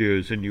these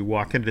studios and you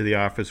walk into the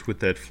office with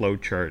that flow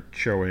chart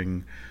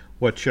showing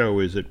what show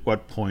is at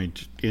what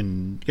point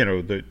in,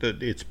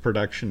 its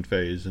production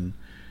phase, and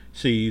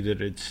see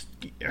that it's,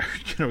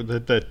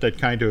 that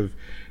kind of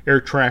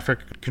air traffic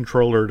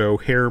controller to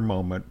O'Hare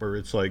moment where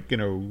it's like,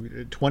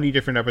 20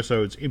 different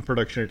episodes in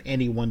production at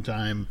any one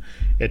time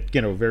at,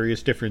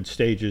 various different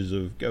stages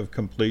of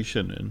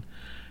completion. And,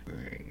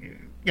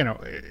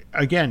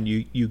 again,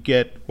 you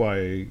get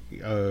why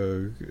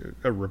a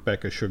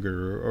Rebecca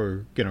Sugar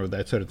or,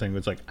 that sort of thing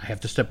was like, I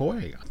have to step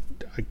away.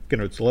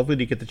 It's lovely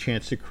to get the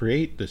chance to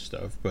create this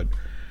stuff, but,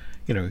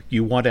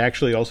 you want to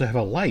actually also have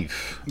a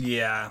life.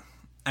 Yeah.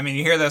 I mean,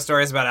 you hear those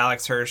stories about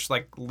Alex Hirsch,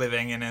 like,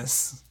 living in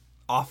his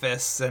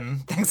office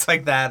and things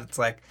like that. It's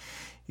like,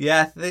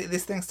 Yeah,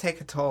 these things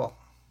take a toll.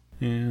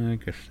 Yeah, I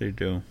guess they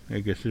do.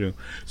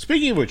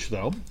 Speaking of which,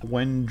 though,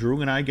 when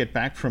Drew and I get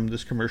back from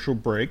this commercial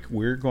break,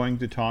 we're going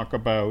to talk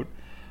about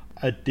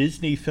a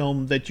Disney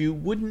film that you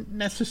wouldn't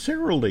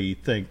necessarily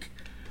think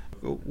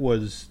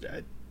was,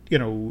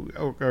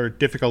 or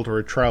difficult or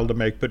a trial to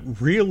make, but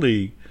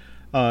really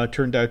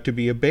turned out to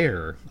be a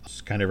bear.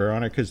 It's kind of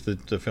ironic because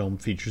the film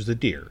features a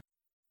deer.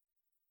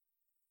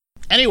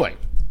 Anyway,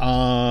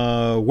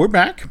 we're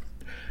back.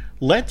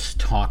 Let's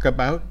talk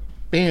about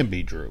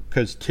Bambi, Drew,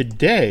 because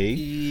today,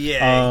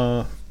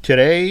 the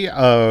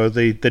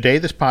day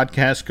this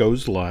podcast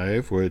goes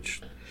live,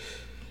 which,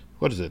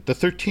 what is it, the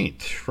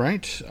 13th,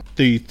 right?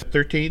 The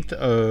 13th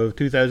of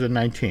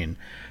 2019.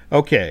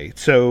 Okay,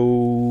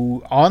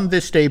 so on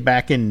this day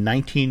back in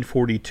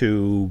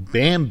 1942,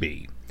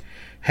 Bambi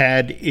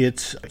had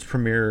its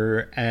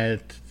premiere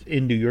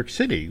in New York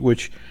City,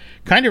 which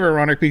kind of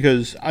ironic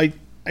because I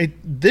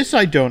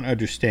don't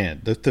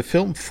understand. The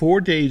film 4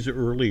 days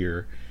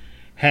earlier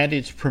had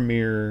its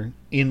premiere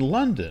in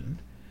London,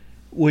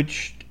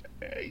 which,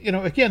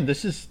 again,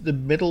 this is the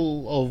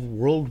middle of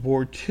World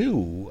War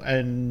II,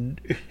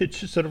 and it's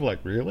just sort of like,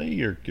 really?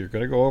 You're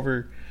going to go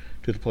over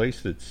to the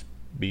place that's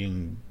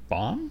being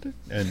bombed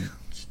and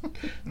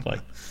like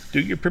do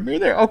your premiere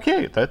there?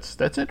 Okay,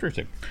 that's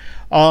interesting.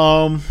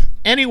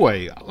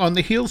 Anyway, on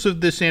the heels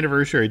of this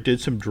anniversary, I did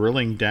some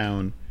drilling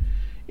down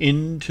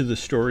into the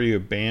story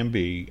of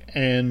Bambi,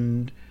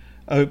 and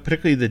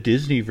particularly the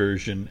Disney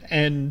version,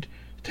 and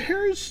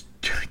there's,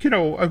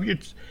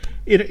 it's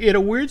in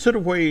a weird sort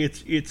of way,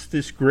 it's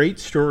this great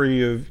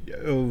story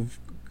of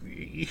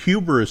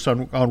hubris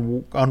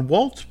on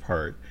Walt's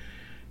part,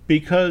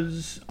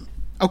 because,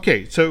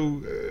 okay,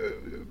 so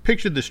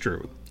picture this,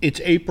 Drew.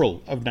 It's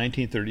April of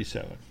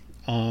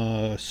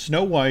 1937.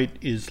 Snow White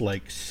is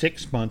like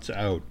 6 months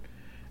out,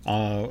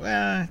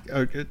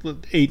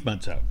 8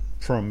 months out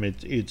from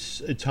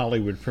its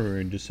Hollywood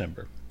premiere in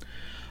December.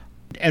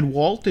 And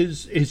Walt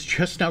is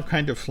just now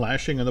kind of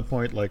flashing on the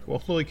point, like, well,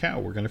 holy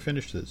cow, we're going to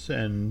finish this,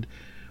 and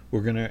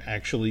we're going to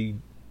actually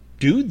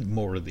do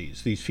more of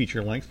these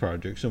feature-length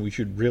projects, and we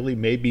should really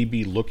maybe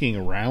be looking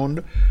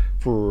around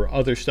for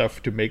other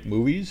stuff to make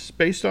movies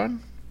based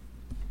on.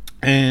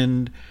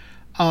 And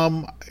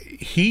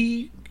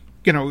he,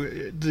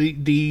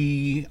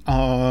 the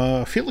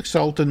Felix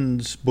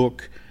Salten's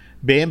book,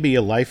 Bambi: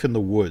 A Life in the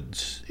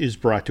Woods, is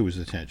brought to his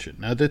attention.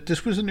 Now, that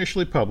this was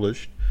initially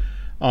published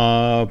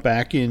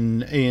back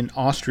in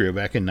Austria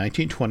back in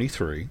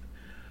 1923,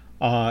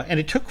 and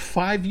it took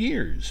 5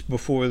 years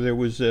before there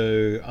was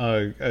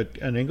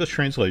an English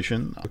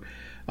translation.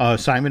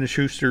 Simon &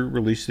 Schuster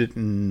released it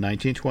in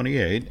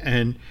 1928,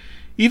 and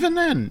even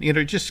then,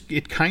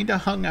 it kind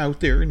of hung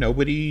out there.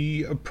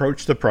 Nobody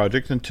approached the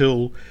project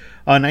until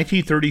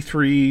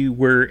 1933,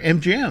 where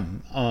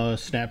MGM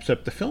snaps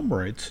up the film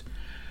rights.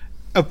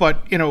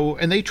 But,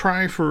 and they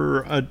try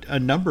for a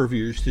number of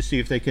years to see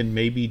if they can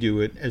maybe do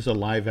it as a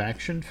live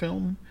action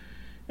film.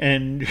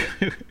 And,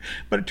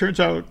 but it turns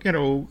out,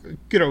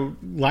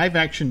 live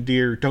action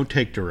deer don't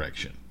take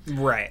direction.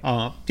 Right.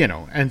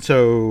 And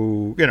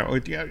so,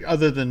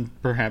 other than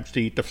perhaps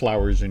to eat the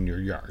flowers in your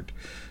yard.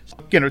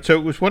 So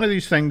it was one of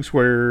these things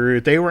where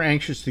they were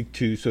anxious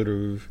to sort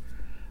of,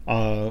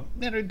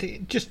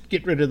 just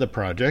get rid of the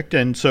project.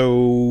 And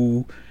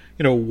so,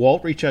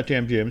 Walt reached out to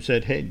MGM and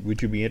said, hey,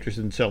 would you be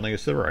interested in selling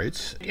us the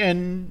rights?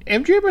 And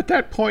MGM at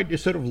that point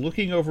is sort of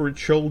looking over its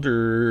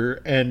shoulder,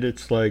 and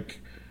it's like,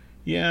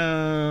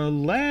 yeah,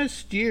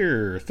 last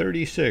year,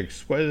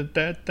 36, well,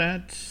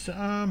 that's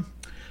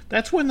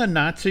when the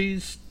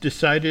Nazis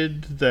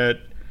decided that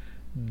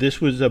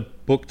this was a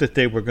book that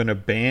they were going to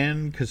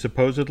ban, because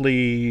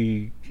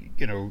supposedly,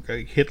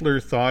 Hitler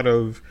thought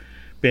of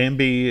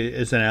Bambi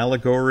as an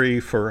allegory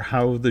for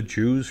how the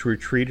Jews were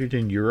treated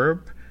in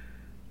Europe.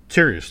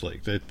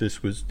 Seriously, that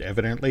this was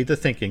evidently the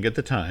thinking at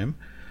the time.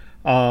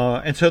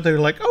 And so they're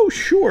like, oh,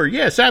 sure,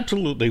 yes,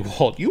 absolutely,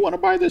 Walt. You want to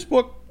buy this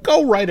book?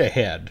 Go right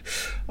ahead.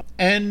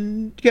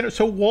 And,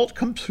 so Walt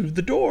comes through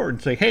the door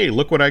and say, hey,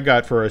 look what I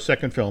got for our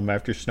second film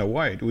after Snow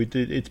White.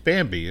 It's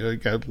Bambi. I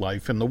got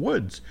Life in the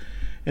Woods.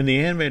 And the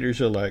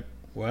animators are like,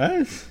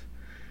 what?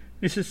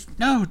 He says,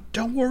 no,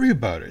 don't worry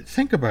about it.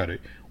 Think about it.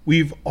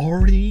 We've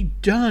already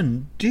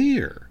done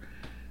deer.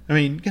 I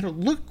mean,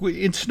 look,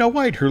 in Snow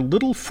White, her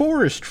little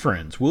forest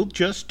friends, we'll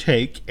just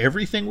take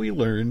everything we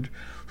learned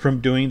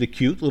from doing the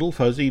cute little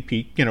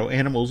fuzzy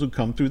animals who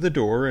come through the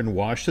door and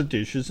wash the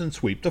dishes and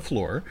sweep the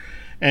floor,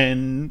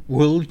 and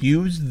we'll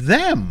use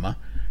them,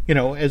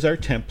 as our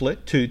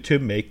template to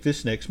make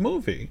this next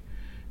movie.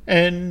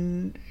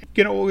 And,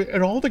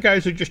 and all the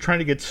guys are just trying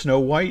to get Snow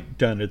White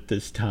done at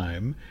this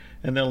time,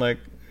 and they're like,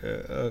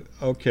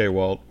 okay,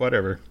 Walt,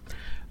 whatever.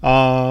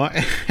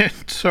 And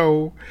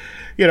so,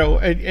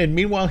 and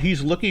meanwhile,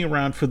 he's looking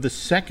around for the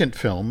second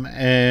film,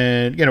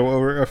 and,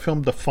 or a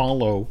film to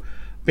follow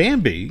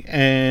Bambi.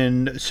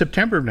 And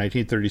September of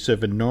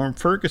 1937, Norm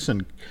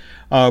Ferguson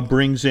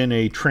brings in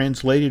a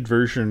translated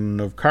version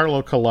of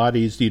Carlo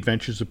Collodi's The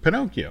Adventures of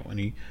Pinocchio, and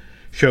he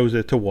shows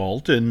it to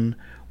Walt. And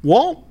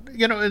Walt,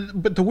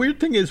 but the weird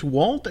thing is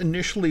Walt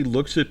initially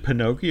looks at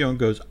Pinocchio and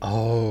goes,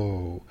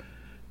 "Oh,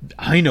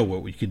 I know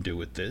what we can do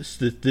with this.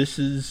 This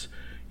is,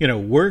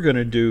 we're going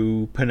to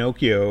do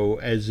Pinocchio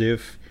as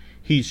if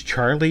he's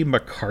Charlie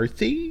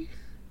McCarthy."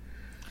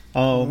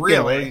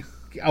 Really?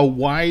 A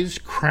wise,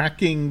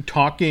 cracking,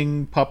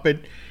 talking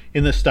puppet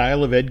in the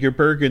style of Edgar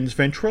Bergen's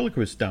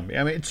ventriloquist dummy.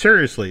 I mean,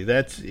 seriously,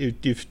 that's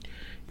if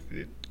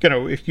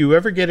you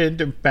ever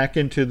get back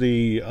into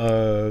the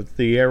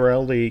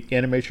ARL, the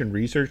Animation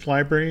Research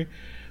Library,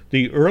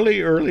 the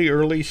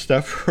early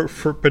stuff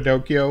for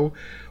Pinocchio,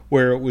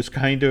 where it was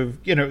kind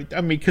of,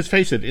 because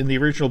face it, in the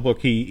original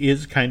book, he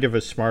is kind of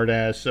a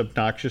smart-ass,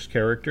 obnoxious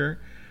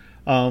character.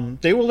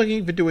 They were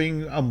looking for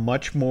doing a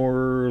much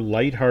more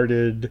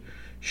lighthearted,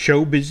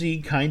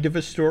 show-busy kind of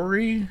a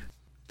story.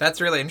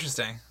 That's really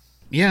interesting.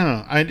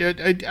 Yeah,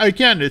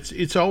 again,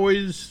 it's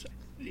always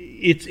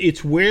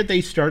it's where they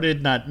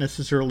started, not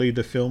necessarily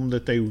the film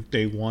that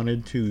they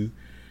wanted to,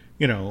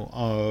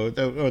 or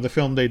the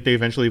film they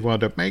eventually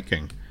wound up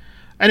making.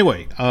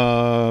 Anyway,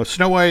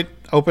 Snow White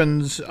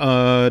opens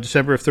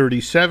December of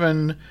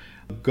 1937,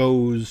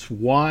 goes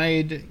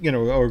wide,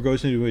 or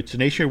goes into its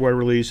nationwide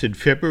release in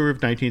February of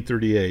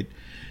 1938,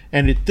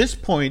 and at this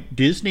point,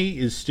 Disney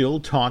is still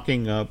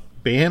talking up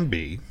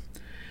Bambi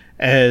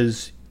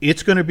as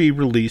it's going to be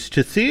released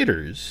to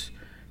theaters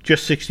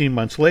just 16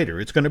 months later.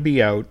 It's going to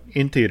be out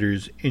in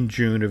theaters in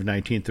June of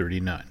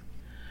 1939,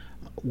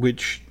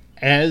 which,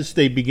 as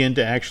they begin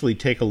to actually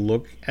take a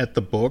look at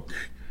the book,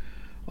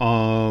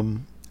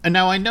 and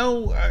now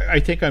I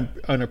think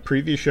on a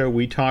previous show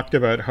we talked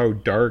about how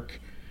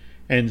dark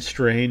and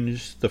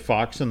strange The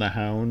Fox and the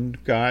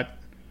Hound got.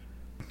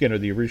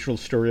 The original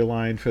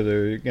storyline for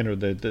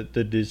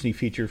the Disney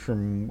feature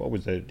from, what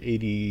was that,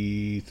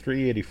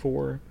 83,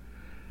 84?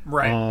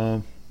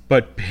 Right.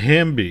 But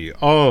Bambi,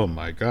 oh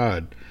my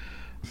God.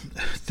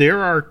 There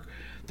are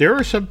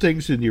some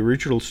things in the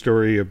original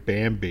story of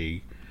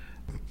Bambi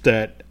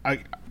that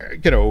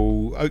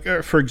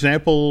for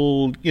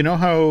example,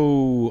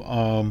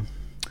 how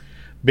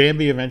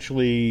Bambi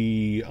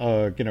eventually,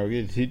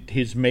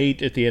 his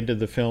mate at the end of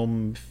the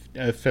film,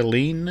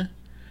 Feline.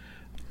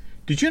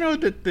 Did you know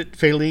that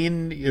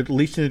Feline, at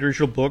least in the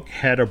original book,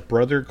 had a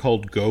brother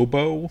called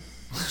Gobo?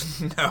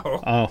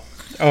 No.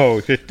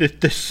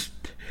 This.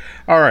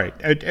 All right.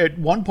 At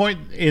one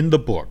point in the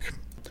book,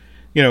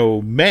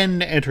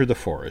 men enter the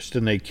forest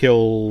and they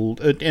kill.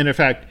 And in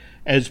fact,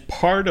 as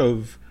part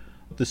of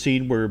the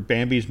scene where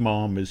Bambi's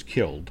mom is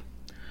killed,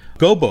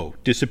 Gobo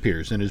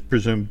disappears and is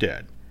presumed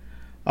dead.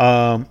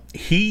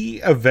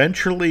 He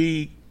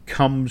eventually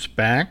comes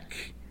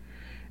back.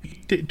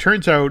 It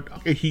turns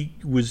out he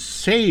was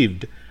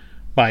saved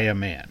by a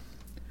man,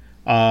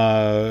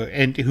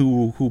 and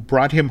who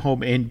brought him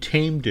home and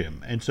tamed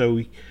him. And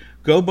so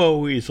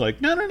Gobo is like,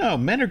 no,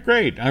 men are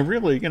great. I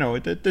really,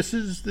 this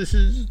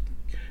is,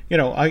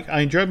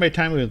 I enjoyed my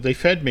time with them. They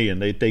fed me and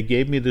they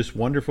gave me this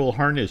wonderful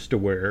harness to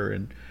wear,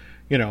 and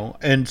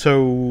and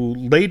so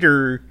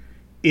later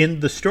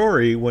in the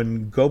story,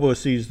 when Gobo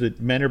sees that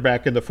men are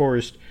back in the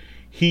forest,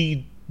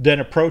 he then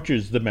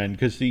approaches the men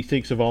because he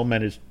thinks of all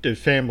men as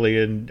family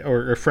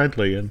or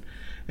friendly,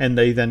 and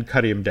they then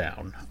cut him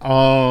down.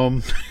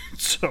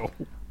 So,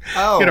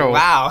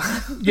 wow,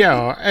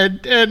 yeah,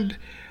 and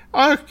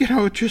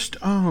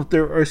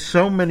there are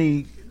so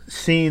many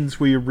scenes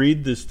where you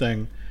read this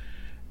thing,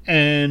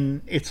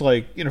 and it's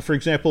like, for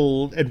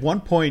example, at one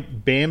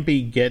point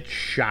Bambi gets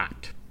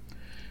shot,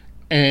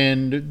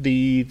 and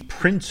the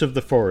prince of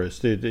the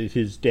forest,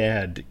 his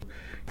dad,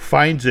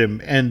 finds him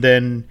and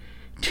then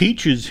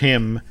teaches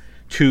him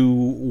to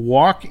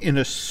walk in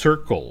a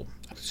circle,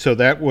 so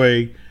that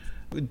way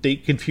they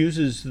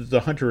confuses the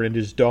hunter and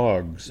his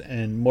dogs,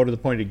 and more to the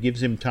point, it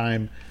gives him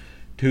time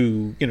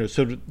to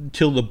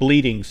till the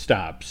bleeding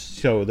stops,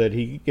 so that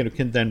he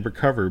can then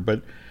recover.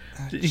 But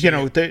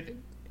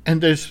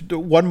and there's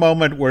one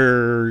moment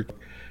where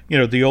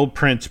the old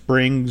prince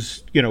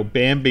brings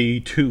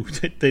Bambi to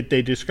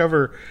they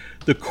discover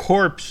the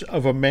corpse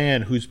of a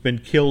man who's been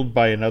killed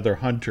by another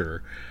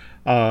hunter.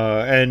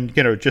 And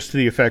just to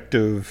the effect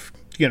of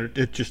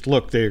just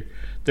look,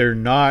 they're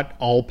not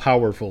all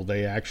powerful.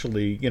 They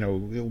actually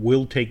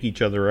will take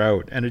each other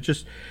out, and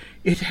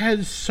it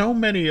has so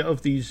many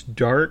of these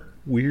dark,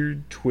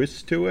 weird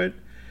twists to it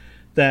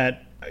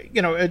that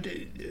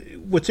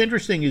what's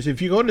interesting is if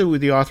you go to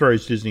the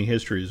authorized Disney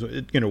histories,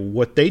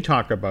 what they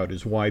talk about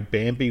is why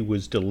Bambi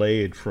was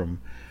delayed from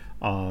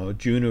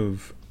June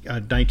of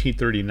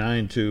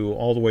 1939 to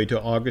all the way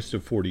to August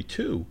of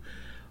 42.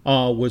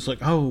 Was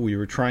like, we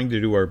were trying to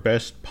do our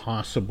best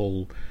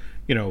possible,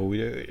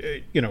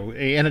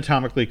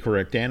 anatomically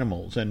correct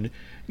animals, and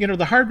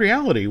the hard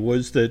reality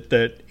was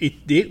that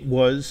it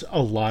was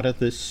a lot of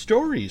this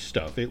story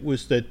stuff. It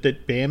was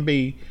that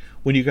Bambi,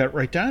 when you got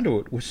right down to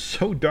it, was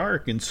so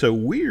dark and so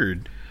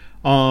weird.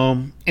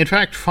 In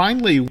fact,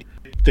 finally,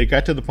 they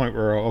got to the point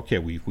where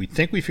we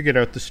think we figured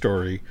out the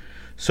story.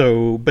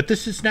 So, but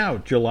this is now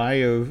July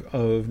of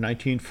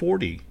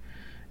 1940.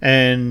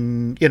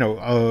 And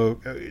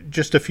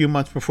just a few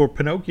months before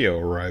Pinocchio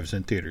arrives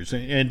in theaters,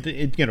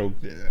 and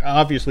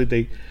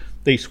obviously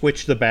they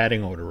switched the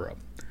batting order up.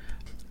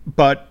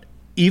 But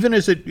even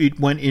as it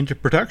went into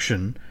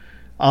production,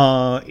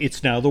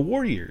 it's now the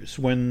war years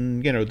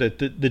when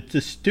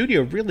the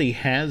studio really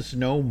has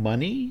no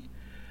money,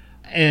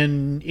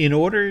 and in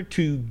order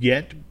to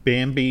get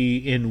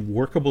Bambi in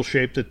workable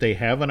shape, that they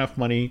have enough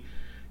money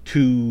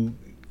to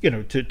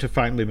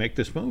finally make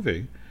this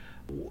movie.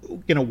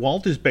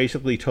 Walt is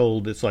basically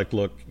told, it's like,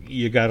 look,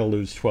 you got to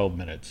lose 12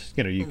 minutes.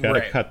 You got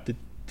to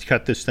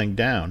cut this thing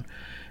down.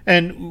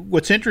 And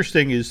what's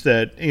interesting is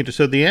that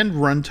so the end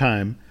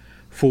runtime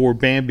for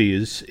Bambi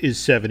is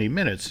 70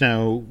 minutes.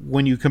 Now,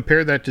 when you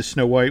compare that to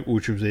Snow White,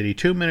 which was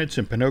 82 minutes,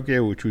 and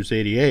Pinocchio, which was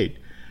 88,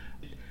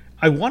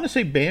 I want to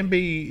say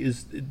Bambi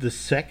is the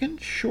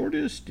second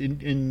shortest.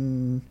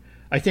 In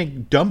I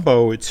think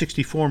Dumbo at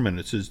 64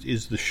 minutes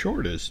is the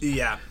shortest.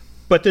 Yeah.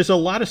 But there's a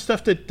lot of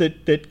stuff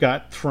that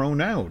got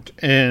thrown out.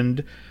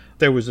 And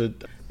there was a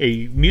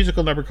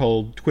musical number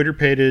called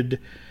Twitterpated.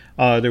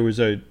 There was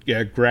a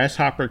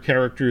grasshopper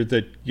character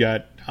that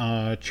got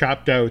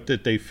chopped out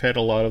that they fed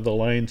a lot of the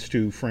lines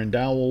to Friend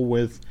Owl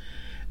with.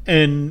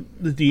 And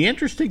the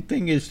interesting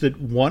thing is that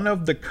one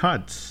of the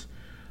cuts,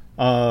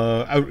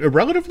 a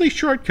relatively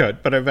short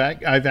cut, but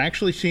I've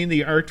actually seen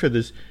the art for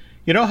this.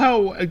 You know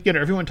how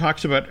everyone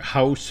talks about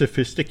how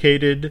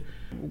sophisticated,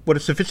 what a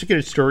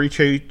sophisticated story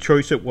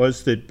choice it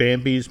was that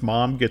Bambi's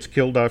mom gets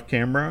killed off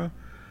camera.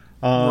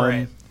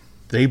 Right.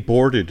 They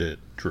boarded it,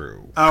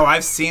 Drew. Oh,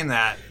 I've seen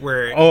that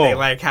where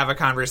they have a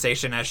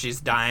conversation as she's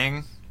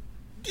dying.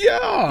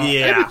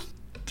 Yeah.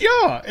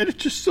 Yeah. And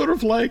it's just sort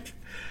of like,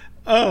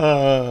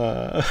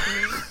 it's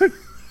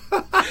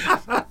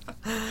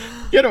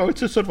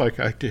just sort of like,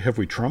 have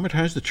we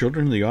traumatized the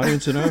children in the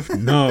audience enough?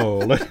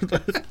 No.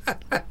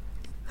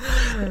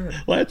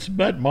 Let's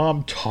let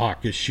mom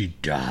talk as she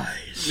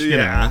dies.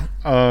 Yeah.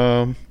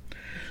 I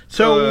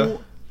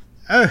don't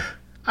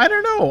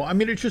know. I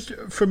mean, it's just,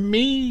 for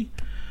me,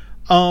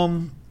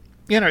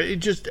 it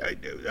just,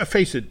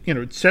 face it,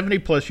 it's 70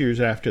 plus years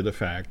after the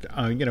fact.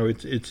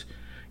 It's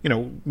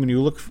when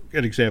you look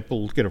at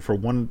example, for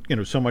one,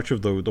 so much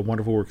of the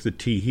wonderful work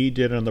that He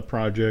did on the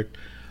project,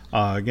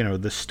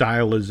 the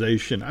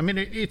stylization. I mean,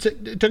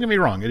 don't get me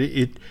wrong.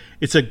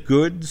 It's a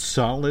good,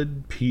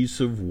 solid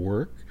piece of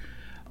work.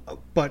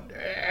 But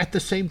at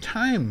the same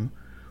time,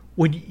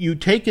 when you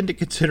take into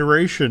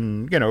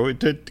consideration,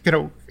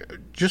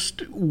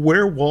 just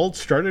where Walt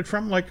started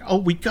from, like, oh,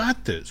 we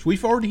got this.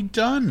 We've already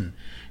done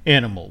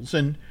animals.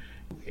 And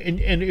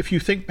if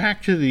you think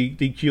back to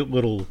the cute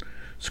little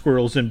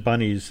squirrels and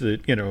bunnies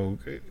that,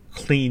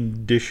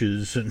 clean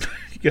dishes and,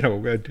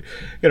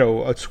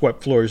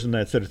 swept floors and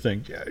that sort of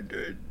thing,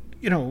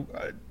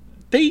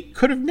 they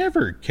could have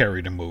never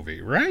carried a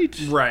movie, right?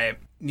 Right.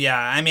 Yeah.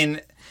 I mean,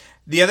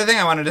 the other thing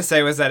I wanted to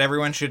say was that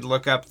everyone should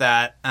look up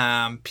that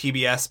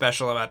PBS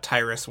special about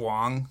Tyrus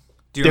Wong.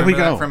 Do you remember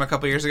that from a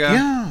couple years ago?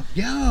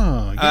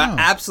 Yeah.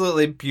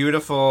 Absolutely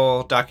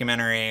beautiful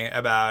documentary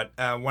about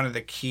one of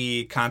the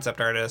key concept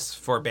artists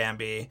for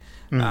Bambi.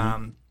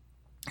 Mm-hmm.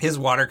 His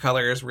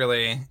watercolors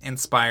really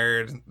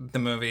inspired the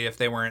movie if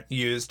they weren't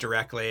used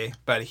directly,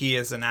 but he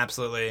is an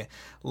absolutely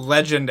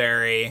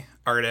legendary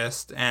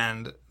artist,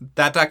 and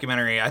that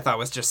documentary I thought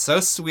was just so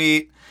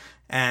sweet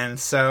and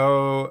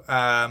so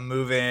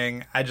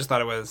moving. I just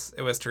thought it was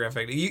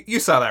terrific.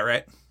 You saw that,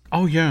 right?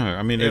 Oh yeah,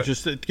 I mean, it's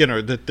just that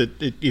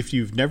if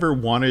you've never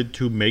wanted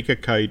to make a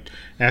kite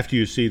after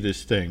you see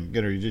this thing,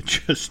 you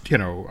just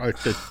man,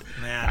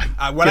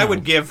 what I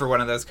would give for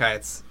one of those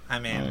kites. I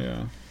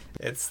mean,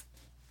 it's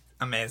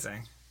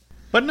amazing.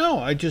 But no,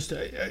 I don't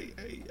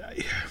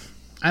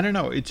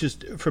know. It's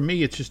just, for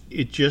me, it's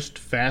just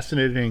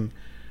fascinating.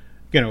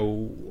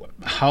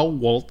 How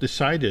Walt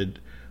decided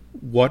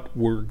what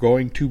we're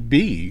going to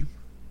be.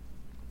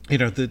 The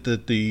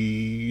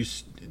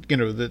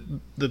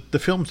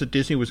films that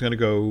Disney was going to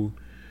go,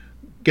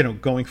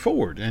 going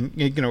forward. And,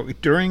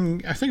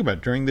 during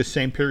this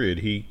same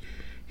period,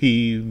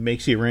 he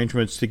makes the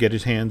arrangements to get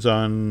his hands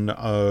on,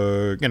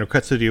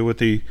 cuts the deal with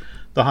the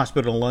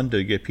Hospital in London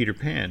to get Peter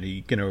Pan,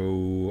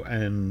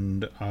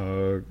 and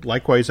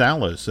likewise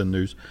Alice. And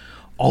there's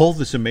all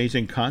this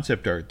amazing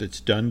concept art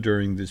that's done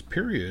during this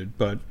period.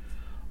 But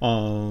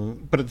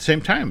at the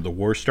same time, the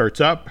war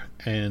starts up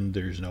and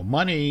there's no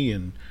money,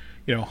 and,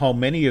 how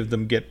many of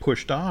them get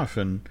pushed off.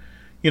 And,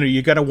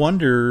 you got to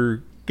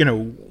wonder,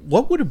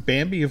 what would a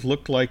Bambi have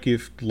looked like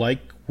if,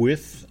 like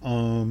with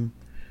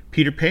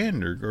Peter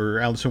Pan or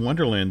Alice in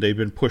Wonderland, they've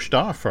been pushed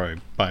off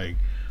by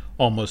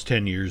almost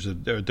 10 years or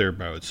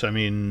thereabouts. I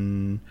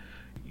mean,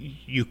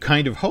 you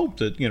kind of hope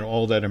that,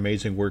 all that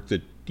amazing work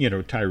that,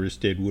 Tyrus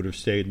did would have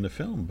stayed in the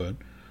film.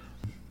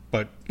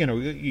 But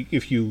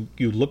if you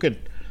look at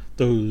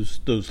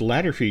those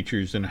latter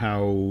features and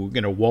how,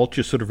 Walt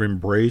just sort of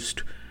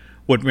embraced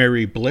what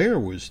Mary Blair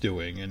was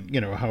doing, and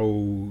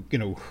how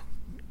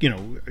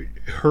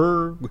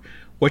her,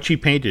 what she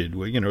painted,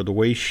 the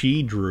way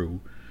she drove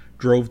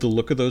the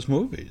look of those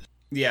movies.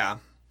 Yeah,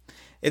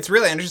 it's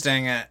really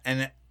interesting,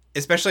 and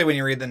especially when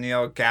you read the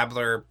Neil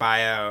Gabler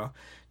bio,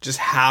 just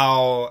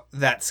how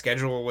that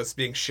schedule was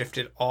being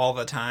shifted all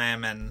the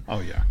time. And,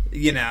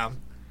 you know,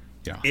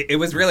 it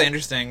was really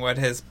interesting what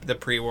the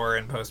pre-war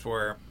and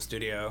post-war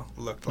studio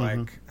looked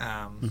like.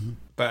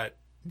 But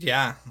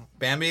yeah,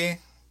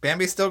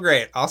 Bambi's still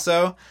great.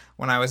 Also,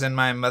 when I was in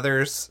my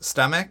mother's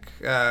stomach,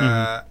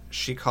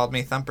 she called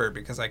me Thumper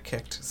because I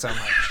kicked so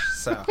much.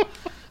 So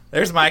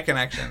there's my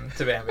connection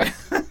to Bambi.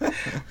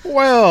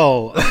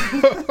 Well,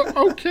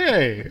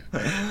 okay.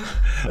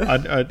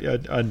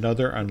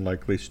 Another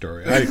unlikely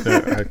story.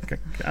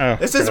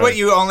 This is what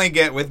you only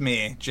get with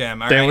me,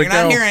 Jim. All right?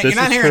 You're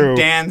not hearing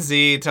Dan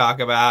Z talk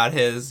about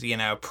his,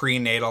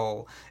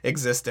 prenatal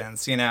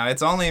existence.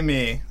 It's only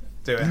me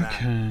doing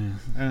that.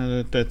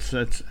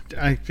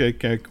 I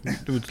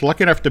was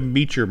lucky enough to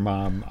meet your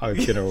mom.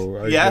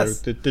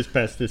 Yes. This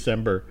past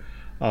December.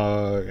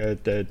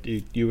 At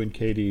you and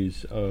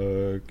Katie's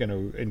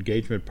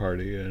engagement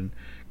party, and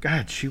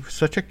God, she was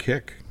such a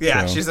kick.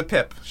 Yeah, so. She's a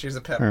pip.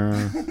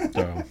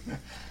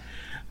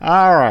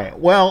 All right.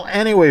 Well,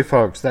 anyway,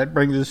 folks, that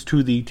brings us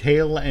to the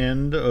tail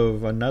end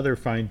of another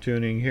fine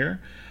tuning here.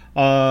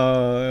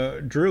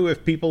 Drew,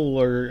 if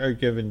people are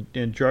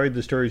enjoyed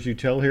the stories you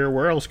tell here,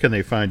 where else can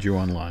they find you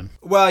online?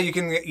 Well, you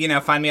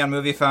can, find me on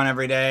Movie Phone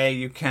every day.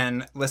 You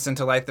can listen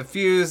to Light the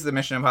Fuse, the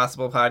Mission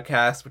Impossible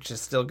podcast, which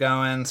is still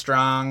going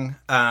strong.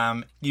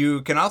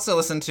 You can also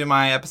listen to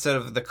my episode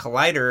of the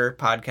Collider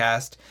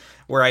podcast,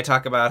 where I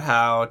talk about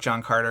how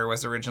John Carter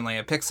was originally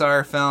a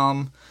Pixar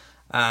film.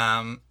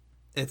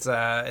 It's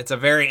a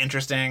very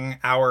interesting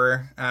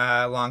hour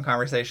long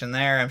conversation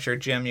there. I'm sure,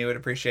 Jim, you would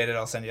appreciate it.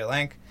 I'll send you a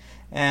link.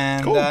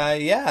 And, cool.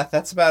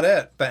 That's about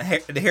it. But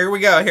here we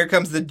go. Here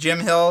comes the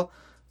Jim Hill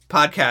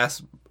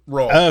podcast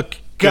roll. Okay,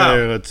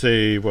 go. Let's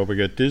see. Well, we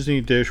got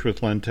Disney Dish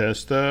with Len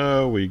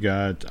Testa. We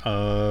got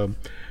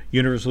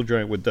Universal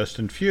Joint with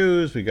Dustin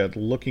Fuse. We got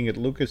Looking at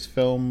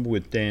Lucasfilm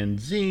with Dan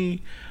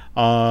Z.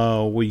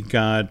 We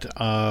got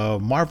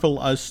Marvel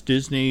Us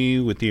Disney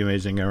with the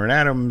amazing Aaron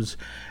Adams.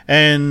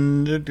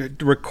 And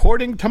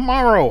recording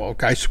tomorrow,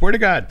 I swear to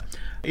God,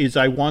 is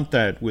I Want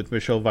That with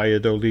Michelle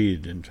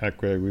Valladolid. In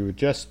fact, we were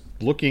just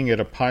looking at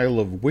a pile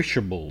of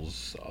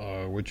Wishables,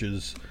 which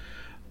is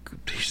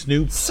these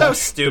new... So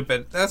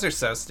stupid. Those are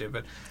so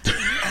stupid.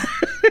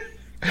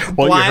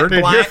 Well, you heard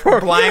it here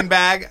first. Blind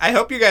Bag. I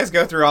hope you guys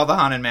go through all the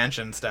Haunted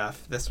Mansion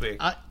stuff this week.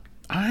 I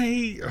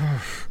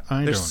don't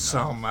know. There's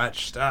so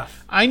much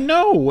stuff. I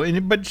know,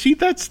 but see,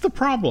 that's the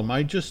problem.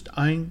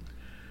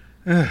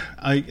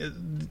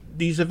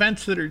 These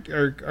events that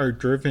are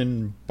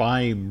driven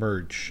by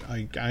merch,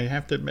 I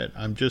have to admit,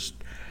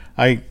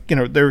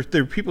 there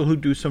are people who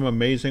do some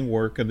amazing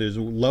work, and there's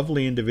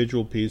lovely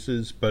individual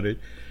pieces, but it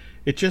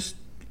just,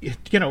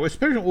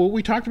 especially what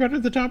we talked about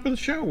at the top of the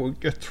show, a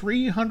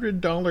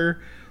 $300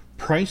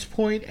 price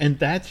point, and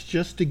that's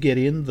just to get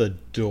in the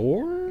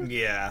door.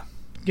 Yeah.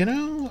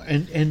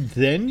 And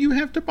then you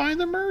have to buy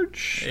the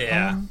merch.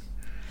 Yeah.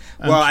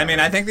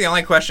 I think the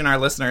only question our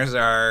listeners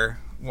are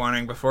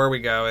wanting before we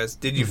go is,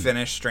 did you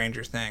finish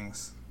Stranger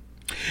Things?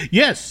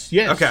 Yes.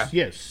 Okay.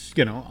 Yes.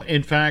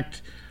 In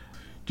fact,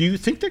 do you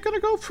think they're going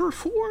to go for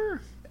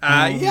 4?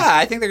 Yeah,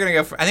 I think they're going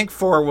to go I think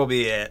 4 will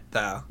be it,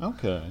 though.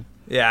 Okay.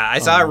 Yeah, I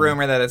saw a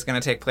rumor that it's going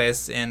to take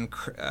place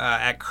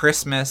at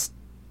Christmas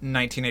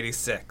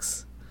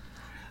 1986.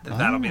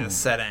 That'll be the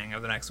setting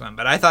of the next one.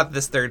 But I thought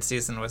this 3rd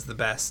season was the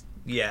best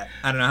yet.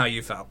 I don't know how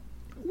you felt.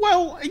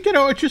 Well,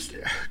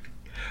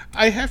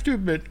 I have to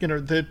admit,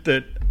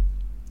 that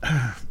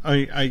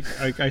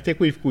I think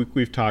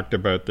we've talked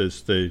about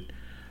this. That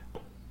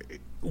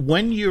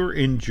when you're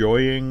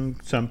enjoying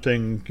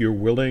something, you're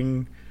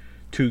willing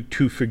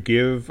to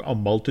forgive a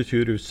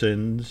multitude of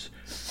sins,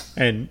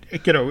 and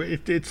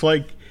it's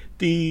like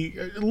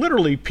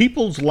literally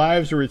people's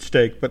lives are at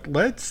stake. But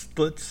let's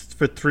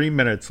for 3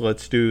 minutes,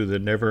 let's do the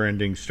Never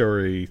Ending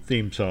Story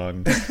theme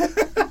song.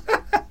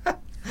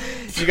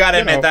 You gotta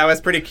admit, that was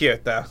pretty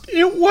cute, though.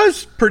 It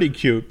was pretty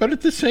cute, but at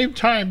the same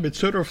time, it's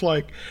sort of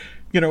like,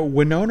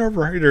 Winona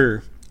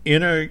Ryder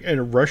in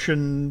a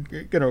Russian,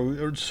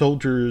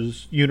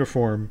 soldier's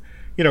uniform,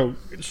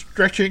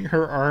 stretching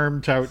her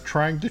arms out,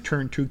 trying to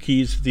turn 2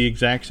 keys at the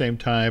exact same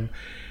time,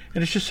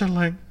 and it's just sort of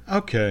like,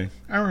 okay,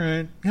 all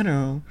right,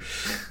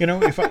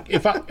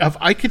 if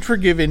I could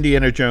forgive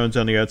Indiana Jones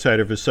on the outside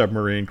of a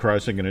submarine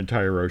crossing an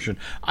entire ocean,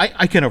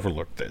 I can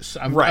overlook this.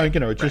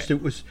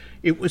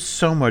 It was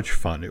so much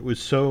fun. It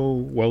was so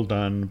well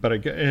done.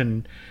 But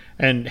and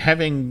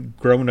having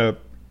grown up,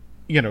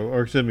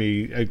 or excuse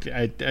me,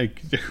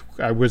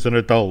 I was an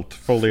adult,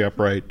 fully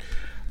upright,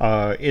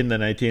 in the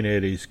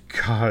 1980s.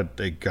 God,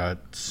 they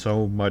got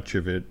so much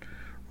of it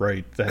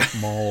right. That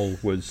mall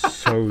was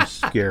so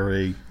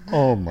scary.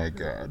 Oh my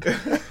God.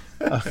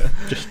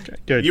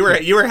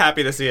 You were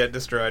happy to see it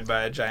destroyed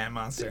by a giant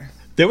monster.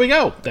 There we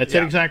go. That's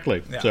it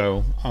exactly. Yeah.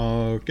 So,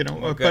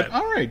 but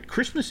all right,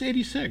 Christmas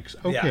 '86.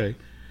 Okay. Yeah.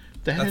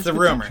 That's the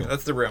rumor.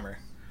 That's the rumor.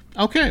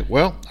 Okay.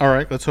 Well, all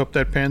right. Let's hope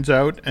that pans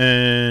out,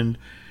 and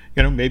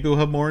maybe we'll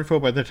have more info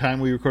by the time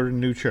we record a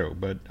new show.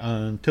 But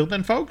until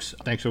then, folks,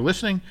 thanks for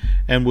listening,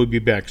 and we'll be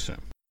back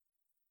soon.